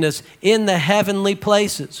wickedness in the heavenly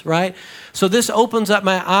places, right? So this opens up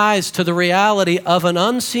my eyes to the reality of an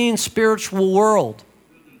unseen spiritual world.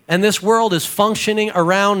 And this world is functioning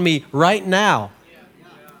around me right now,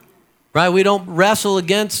 right? We don't wrestle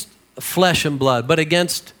against flesh and blood, but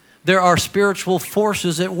there are spiritual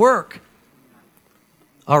forces at work,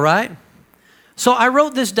 all right? So I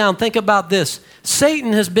wrote this down. Think about this.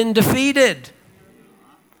 Satan has been defeated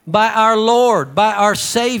by our Lord, by our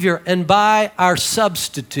Savior, and by our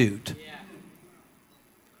substitute.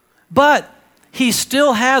 But he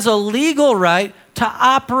still has a legal right to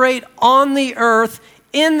operate on the earth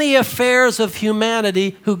in the affairs of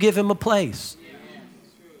humanity who give him a place.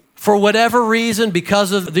 For whatever reason,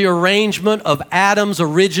 because of the arrangement of Adam's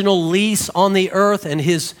original lease on the earth and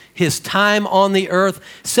his time on the earth,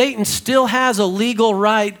 Satan still has a legal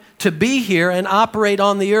right to be here and operate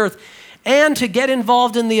on the earth and to get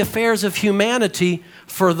involved in the affairs of humanity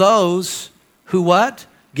for those who what?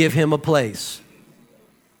 Give him a place.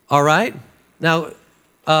 All right? Now,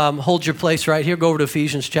 hold your place right here. Go over to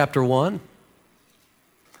Ephesians chapter 1.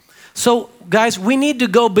 So, guys, we need to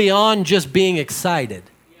go beyond just being excited.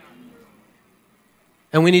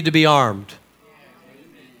 And we need to be armed.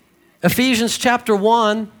 Ephesians chapter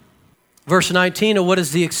 1, verse 19, and what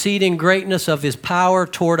is the exceeding greatness of his power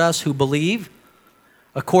toward us who believe,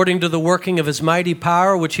 according to the working of his mighty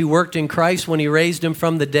power, which he worked in Christ when he raised him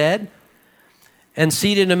from the dead and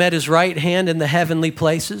seated him at his right hand in the heavenly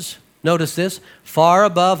places. Notice this, far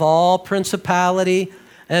above all principality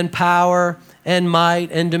and power and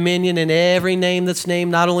might and dominion and every name that's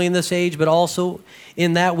named, not only in this age, but also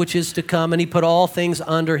in that which is to come. And he put all things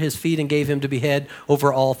under his feet and gave him to be head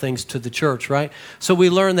over all things to the church, right? So we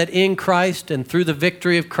learn that in Christ and through the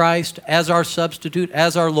victory of Christ as our substitute,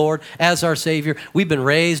 as our Lord, as our Savior, we've been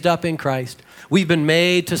raised up in Christ. We've been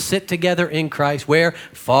made to sit together in Christ, where?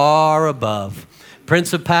 Far above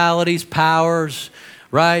principalities, powers,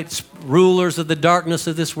 right? Rulers of the darkness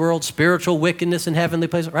of this world, spiritual wickedness in heavenly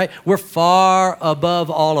places, right? We're far above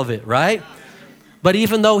all of it, right? But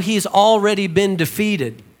even though he's already been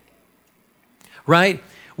defeated, right?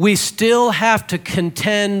 We still have to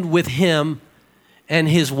contend with him and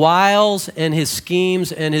his wiles and his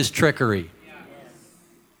schemes and his trickery.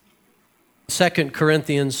 2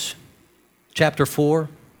 Corinthians chapter 4,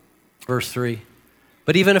 verse 3.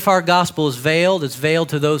 But even if our gospel is veiled, it's veiled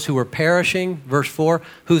to those who are perishing. Verse 4,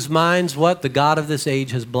 whose minds, what? The God of this age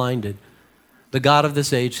has blinded. The God of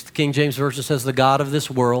this age. The King James Version says the God of this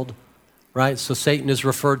world, right? So Satan is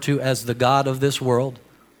referred to as the God of this world.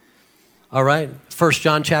 All right, 1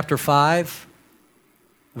 John chapter 5,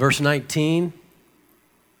 verse 19.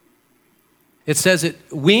 It says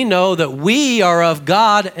we know that we are of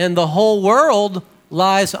God and the whole world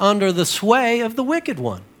lies under the sway of the wicked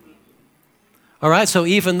one. All right, so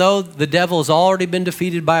even though the devil has already been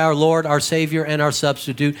defeated by our Lord, our Savior, and our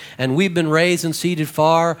substitute, and we've been raised and seated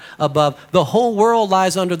far above, the whole world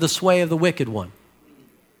lies under the sway of the wicked one.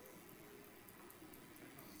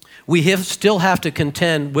 We still have to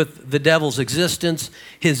contend with the devil's existence,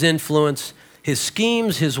 his influence, his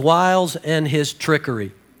schemes, his wiles, and his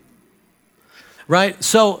trickery. Right?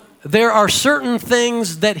 So there are certain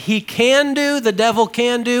things that he can do, the devil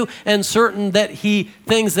can do, and certain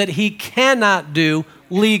things that he cannot do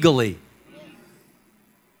legally.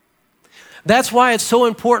 That's why it's so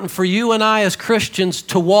important for you and I as Christians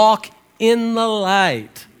to walk in the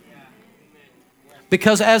light.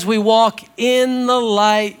 Because as we walk in the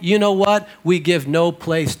light, you know what? We give no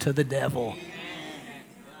place to the devil.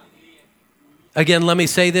 Again, let me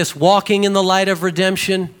say this. Walking in the light of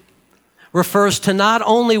redemption refers to not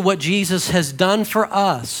only what Jesus has done for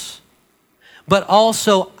us, but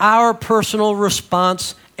also our personal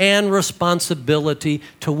response and responsibility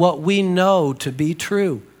to what we know to be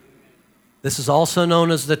true. This is also known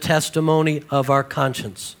as the testimony of our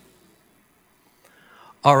conscience.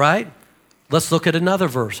 All right, let's look at another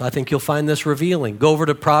verse. I think you'll find this revealing. Go over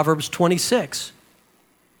to Proverbs 26.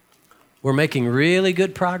 We're making really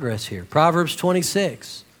good progress here. Proverbs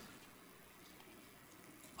 26.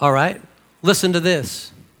 All right. Listen to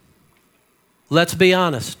this. Let's be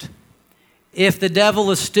honest. If the devil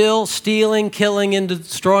is still stealing, killing, and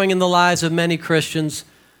destroying in the lives of many Christians,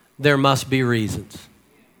 there must be reasons.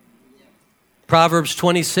 Proverbs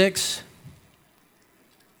 26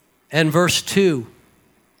 and verse 2.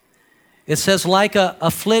 It says, like a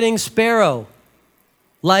flitting sparrow,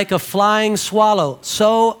 like a flying swallow,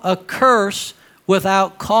 so a curse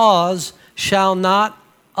without cause shall not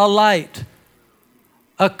alight.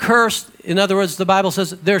 A curse, in other words, the Bible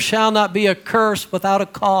says, there shall not be a curse without a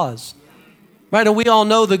cause. Right, and we all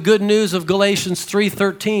know the good news of Galatians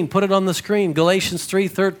 3:13. Put it on the screen. Galatians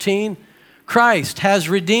 3:13. Christ has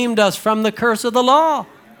redeemed us from the curse of the law,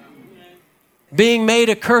 being made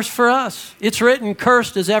a curse for us. It's written,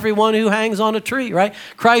 cursed is everyone who hangs on a tree, right?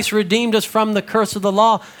 Christ redeemed us from the curse of the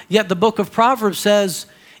law. Yet the book of Proverbs says,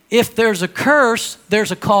 if there's a curse,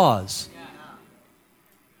 there's a cause.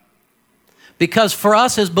 Because for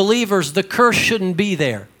us as believers, the curse shouldn't be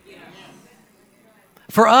there.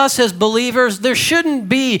 For us as believers, there shouldn't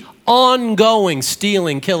be ongoing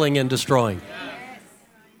stealing, killing, and destroying.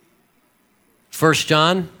 1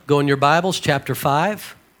 John, go in your Bibles, chapter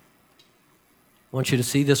 5. I want you to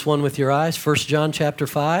see this one with your eyes. 1 John chapter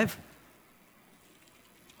 5.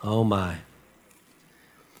 Oh my.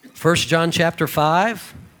 1 John chapter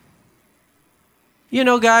 5. You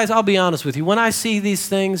know, guys, I'll be honest with you. When I see these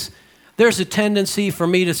things, there's a tendency for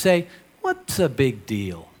me to say, what's a big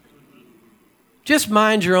deal? Just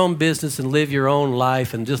mind your own business and live your own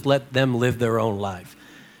life and just let them live their own life.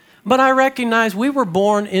 But I recognize we were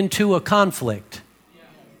born into a conflict.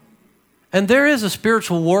 And there is a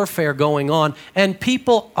spiritual warfare going on, and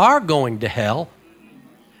people are going to hell.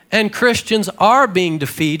 And Christians are being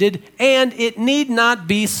defeated, and it need not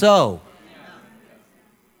be so.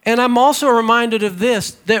 And I'm also reminded of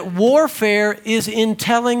this, that warfare is in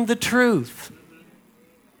telling the truth.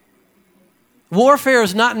 Warfare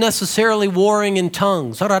is not necessarily warring in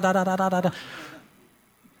tongues.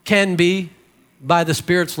 Can be by the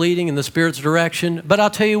Spirit's leading and the Spirit's direction. But I'll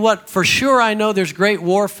tell you what, for sure I know there's great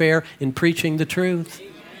warfare in preaching the truth.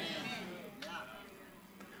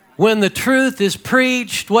 When the truth is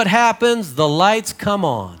preached, what happens? The lights come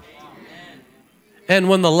on. And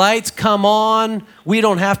when the lights come on, we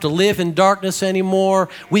don't have to live in darkness anymore.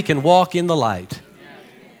 We can walk in the light.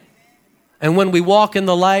 And when we walk in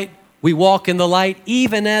the light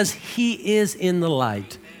even as He is in the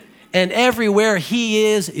light. And everywhere He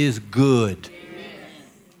is good.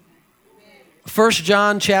 1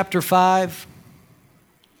 John chapter 5.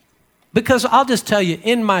 Because I'll just tell you,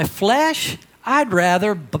 in my flesh, I'd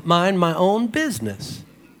rather mind my own business.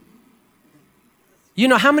 You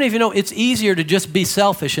know, how many of you know it's easier to just be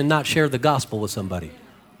selfish and not share the gospel with somebody?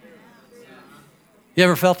 You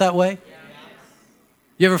ever felt that way?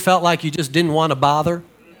 You ever felt like you just didn't want to bother?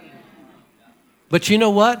 But you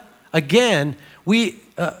know what? Again,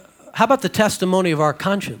 how about the testimony of our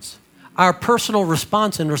conscience? Our personal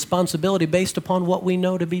response and responsibility based upon what we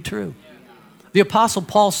know to be true. The Apostle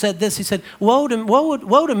Paul said this. He said, woe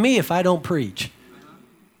to me if I don't preach.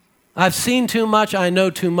 I've seen too much. I know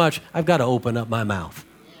too much. I've got to open up my mouth.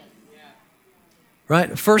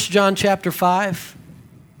 Right? 1 John chapter 5.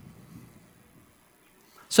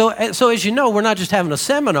 So as you know, we're not just having a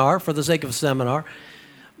seminar for the sake of a seminar.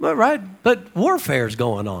 But warfare is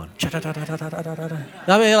going on.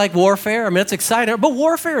 I mean, like warfare. I mean, it's exciting. But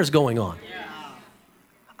warfare is going on.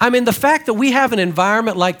 I mean, the fact that we have an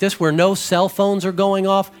environment like this where no cell phones are going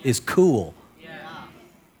off is cool.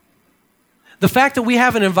 The fact that we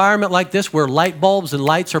have an environment like this where light bulbs and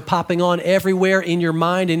lights are popping on everywhere in your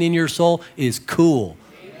mind and in your soul is cool.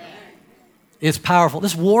 It's powerful.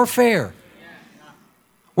 This is warfare.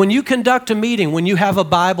 When you conduct a meeting, when you have a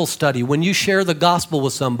Bible study, when you share the gospel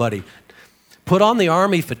with somebody, put on the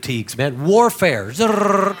army fatigues, man. Warfare.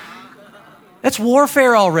 That's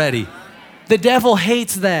warfare already. The devil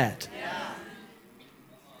hates that.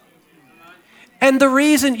 And the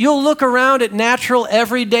reason, you'll look around at natural,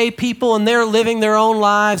 everyday people and they're living their own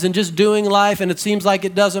lives and just doing life and it seems like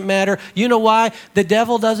it doesn't matter. You know why? The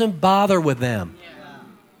devil doesn't bother with them.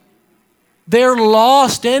 They're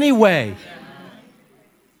lost anyway.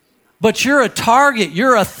 But you're a target.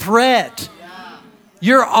 You're a threat.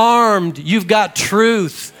 You're armed. You've got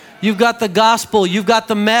truth. You've got the gospel. You've got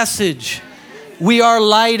the message. We are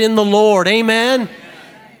light in the Lord. Amen?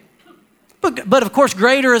 But of course,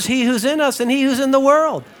 greater is He who's in us than he who's in the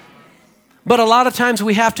world. But a lot of times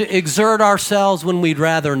we have to exert ourselves when we'd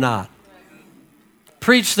rather not.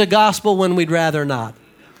 Preach the gospel when we'd rather not.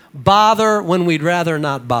 Bother when we'd rather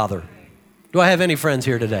not bother. Do I have any friends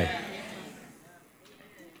here today?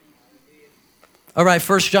 All right,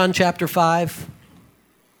 1 John chapter 5,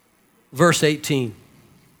 verse 18.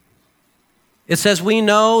 It says, we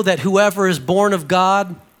know that whoever is born of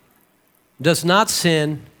God does not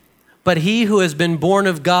sin, but he who has been born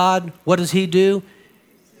of God, what does he do?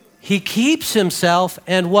 He keeps himself,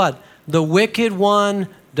 and what? The wicked one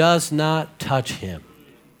does not touch him.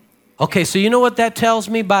 Okay, so you know what that tells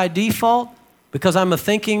me by default? Because I'm a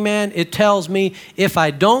thinking man, it tells me if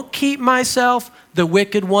I don't keep myself, the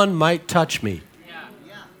wicked one might touch me.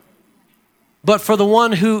 But for the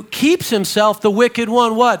one who keeps himself, the wicked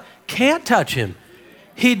one, what? Can't touch him.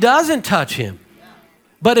 He doesn't touch him.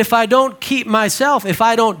 But if I don't keep myself, if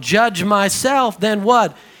I don't judge myself, then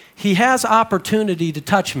what? He has opportunity to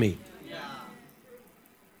touch me.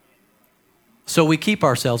 So we keep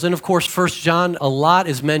ourselves. And of course, 1 John, a lot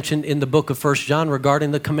is mentioned in the book of 1 John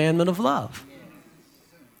regarding the commandment of love.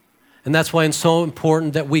 And that's why it's so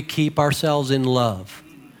important that we keep ourselves in love.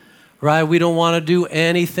 Right? We don't want to do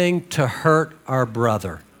anything to hurt our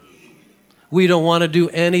brother. We don't want to do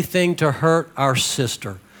anything to hurt our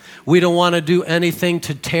sister. We don't want to do anything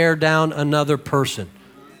to tear down another person.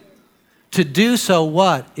 To do so,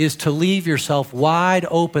 what? Is to leave yourself wide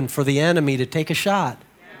open for the enemy to take a shot.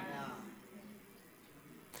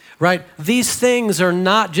 Right? These things are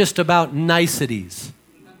not just about niceties.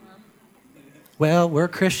 Well, we're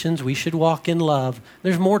Christians, we should walk in love.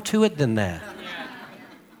 There's more to it than that.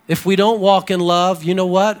 If we don't walk in love, you know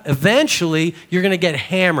what? Eventually, you're going to get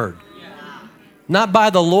hammered. Not by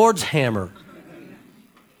the Lord's hammer,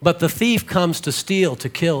 but the thief comes to steal, to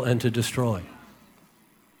kill, and to destroy.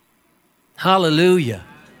 Hallelujah.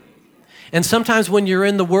 And sometimes when you're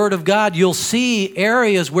in the Word of God, you'll see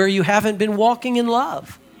areas where you haven't been walking in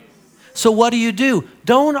love. So what do?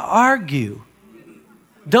 Don't argue.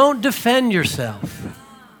 Don't defend yourself.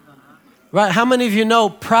 Right? How many of you know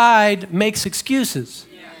pride makes excuses?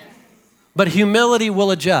 But humility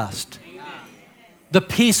will adjust. The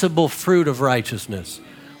peaceable fruit of righteousness,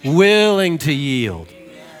 willing to yield.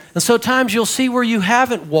 And so times you'll see where you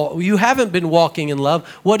haven't been walking in love.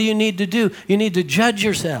 What do? You need to judge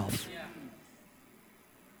yourself.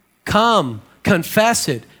 Come, confess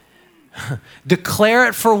it. Declare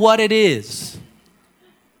it for what it is.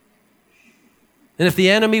 And if the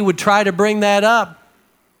enemy would try to bring that up,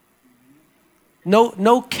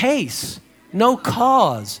 no case, no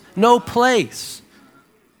cause, no place.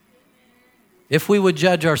 If we would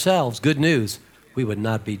judge ourselves, good news, we would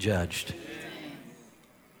not be judged.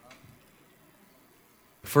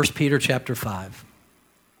 1 Peter chapter 5.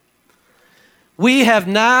 We have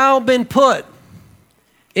now been put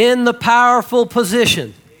in the powerful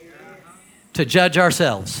position to judge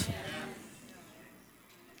ourselves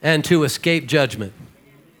and to escape judgment.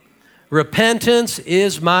 Repentance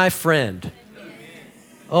is my friend.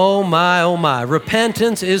 Oh my, oh my.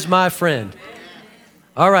 Repentance is my friend.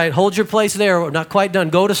 All right, hold your place there. We're not quite done.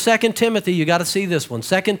 Go to 2 Timothy. You got to see this one.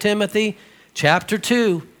 2 Timothy chapter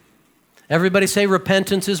 2. Everybody say,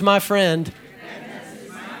 repentance is my friend. Repentance is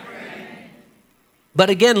my friend. But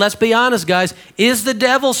again, let's be honest, guys. Is the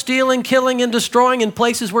devil stealing, killing, and destroying in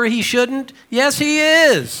places where he shouldn't? Yes, he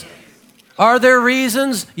is. Are there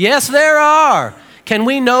reasons? Yes, there are. Can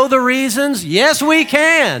we know the reasons? Yes, we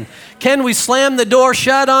can. Can we slam the door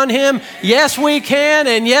shut on him? Yes, we can,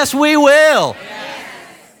 and yes, we will. Yes.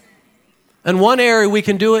 And one area we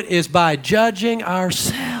can do it is by judging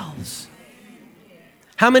ourselves.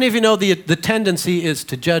 How many of you know the tendency is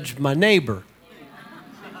to judge my neighbor?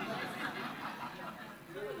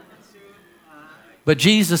 But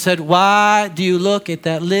Jesus said, why do you look at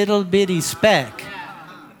that little bitty speck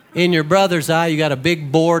in your brother's eye? You got a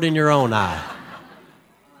big board in your own eye.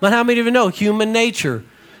 But how many of you know human nature?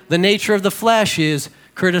 The nature of the flesh is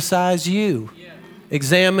criticize you,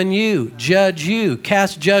 examine you, judge you,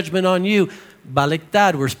 cast judgment on you.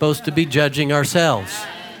 Baliktad, we're supposed to be judging ourselves.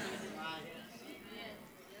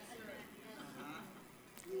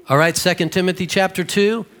 All right, 2 Timothy chapter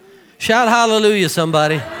 2. Shout hallelujah,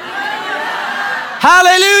 somebody.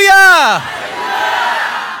 Hallelujah!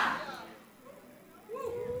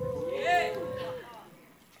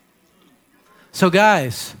 So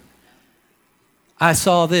guys, I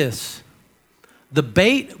saw this.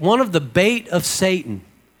 One of the bait of Satan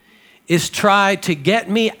is try to get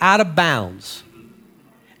me out of bounds.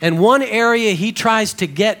 And one area he tries to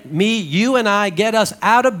get me, you and I, get us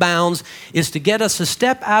out of bounds is to get us a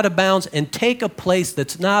step out of bounds and take a place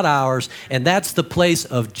that's not ours, and that's the place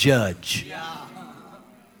of judge.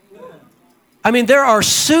 I mean, there are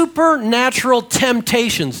supernatural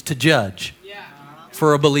temptations to judge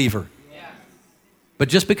for a believer. But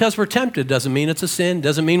just because we're tempted doesn't mean it's a sin,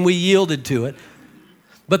 doesn't mean we yielded to it.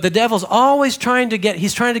 But the devil's always trying to get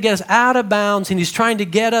us out of bounds, and he's trying to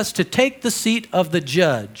get us to take the seat of the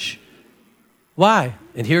judge. Why?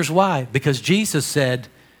 And here's why. Because Jesus said,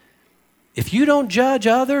 if you don't judge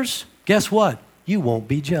others, guess what? You won't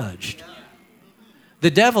be judged. The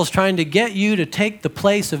devil's trying to get you to take the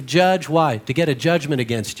place of judge. Why? To get a judgment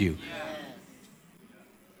against you.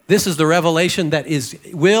 This is the revelation that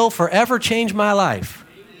will forever change my life.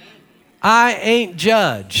 I ain't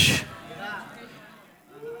judge.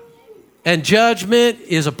 And judgment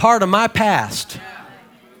is a part of my past.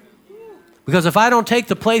 Because if I don't take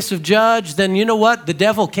the place of judge, then you know what? The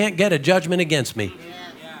devil can't get a judgment against me.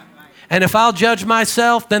 And if I'll judge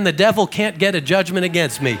myself, then the devil can't get a judgment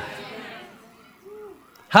against me.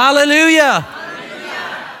 Hallelujah.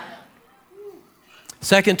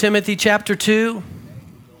 2 Timothy chapter 2.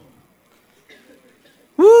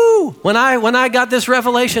 Woo! When I got this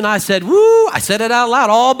revelation, I said, woo! I said it out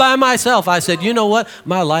loud all by myself. I said, you know what?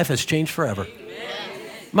 My life has changed forever.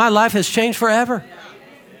 My life has changed forever.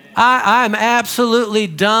 I'm absolutely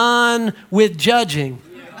done with judging.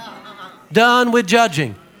 Done with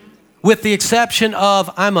judging. With the exception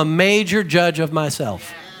of I'm a major judge of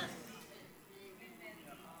myself.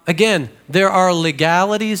 Again, there are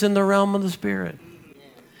legalities in the realm of the Spirit.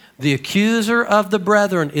 The accuser of the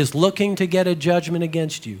brethren is looking to get a judgment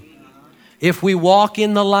against you. If we walk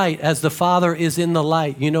in the light as the Father is in the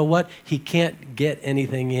light, you know what? He can't get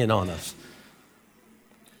anything in on us.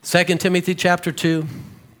 2 Timothy chapter 2,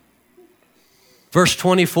 verse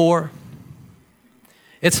 24.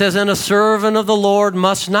 It says, and a servant of the Lord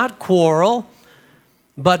must not quarrel,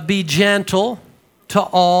 but be gentle to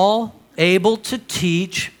all, able to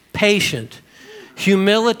teach, patient.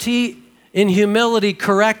 Humility in humility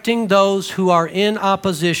correcting those who are in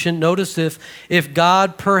opposition. Notice if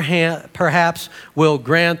God perhaps will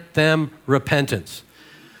grant them repentance.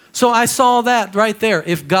 So I saw that right there.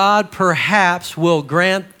 If God perhaps will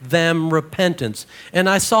grant them repentance. And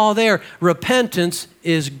I saw there, repentance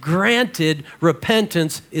is granted.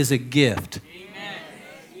 Repentance is a gift. Amen.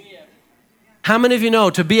 How many of you know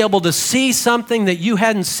to be able to see something that you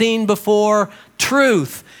hadn't seen before,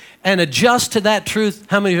 truth, and adjust to that truth?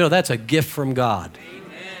 How many of you know that's a gift from God?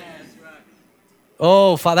 Amen.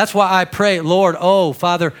 Oh, Father, that's why I pray, Lord, oh,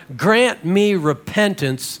 Father, grant me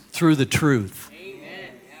repentance through the truth.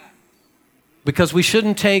 Because we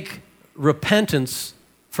shouldn't take repentance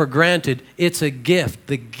for granted. It's a gift,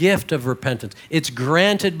 the gift of repentance. It's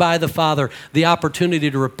granted by the Father, the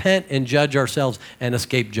opportunity to repent and judge ourselves and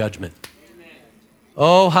escape judgment. Amen.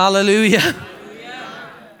 Oh, hallelujah. Hallelujah.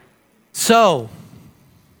 So,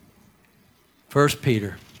 1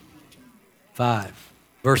 Peter 5,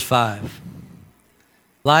 verse 5.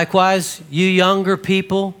 Likewise, you younger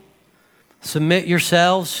people, submit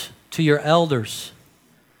yourselves to your elders.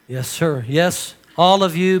 Yes, sir. Yes, all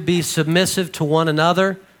of you be submissive to one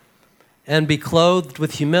another and be clothed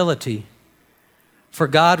with humility. For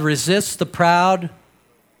God resists the proud,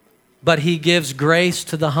 but he gives grace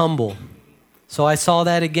to the humble. So I saw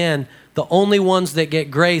that again. The only ones that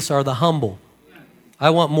get grace are the humble. I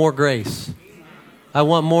want more grace. I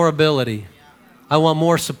want more ability. I want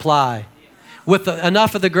more supply. With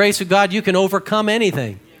enough of the grace of God, you can overcome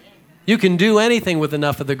anything. You can do anything with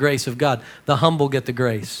enough of the grace of God. The humble get the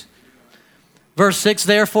grace. Verse 6,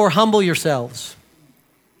 therefore humble yourselves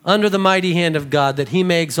under the mighty hand of God, that he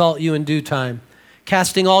may exalt you in due time,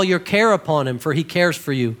 casting all your care upon him, for he cares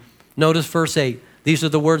for you. Notice verse 8. These are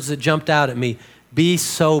the words that jumped out at me. Be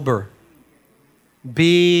sober.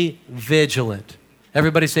 Be vigilant.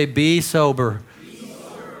 Everybody say, be sober.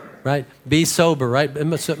 Right? Be sober, right? It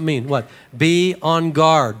must mean what? Be on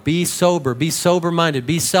guard. Be sober. Be sober-minded.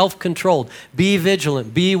 Be self-controlled. Be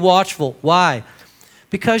vigilant. Be watchful. Why?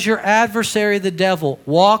 Because your adversary, the devil,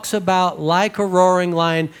 walks about like a roaring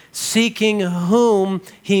lion, seeking whom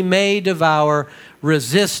he may devour.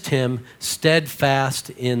 Resist him,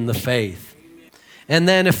 steadfast in the faith. And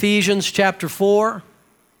then Ephesians chapter 4.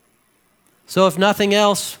 So if nothing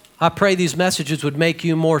else, I pray these messages would make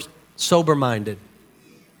you more sober-minded.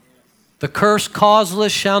 The curse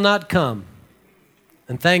causeless shall not come.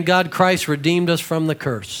 And thank God Christ redeemed us from the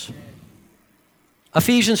curse.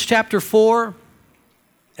 Ephesians chapter 4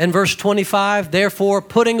 and verse 25, therefore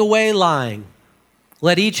putting away lying,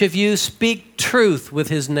 let each of you speak truth with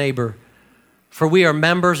his neighbor, for we are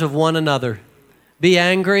members of one another. Be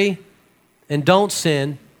angry and don't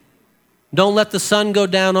sin. Don't let the sun go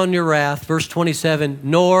down on your wrath. Verse 27,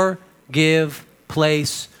 nor give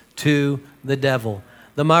place to the devil.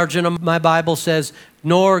 The margin of my Bible says,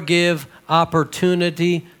 nor give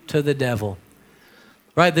opportunity to the devil.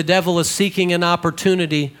 Right? The devil is seeking an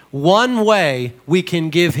opportunity. One way we can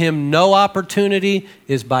give him no opportunity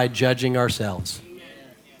is by judging ourselves.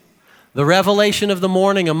 The revelation of the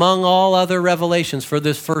morning, among all other revelations for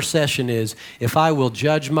this first session, is if I will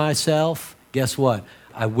judge myself, guess what?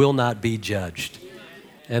 I will not be judged.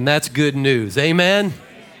 And that's good news. Amen?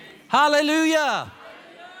 Hallelujah.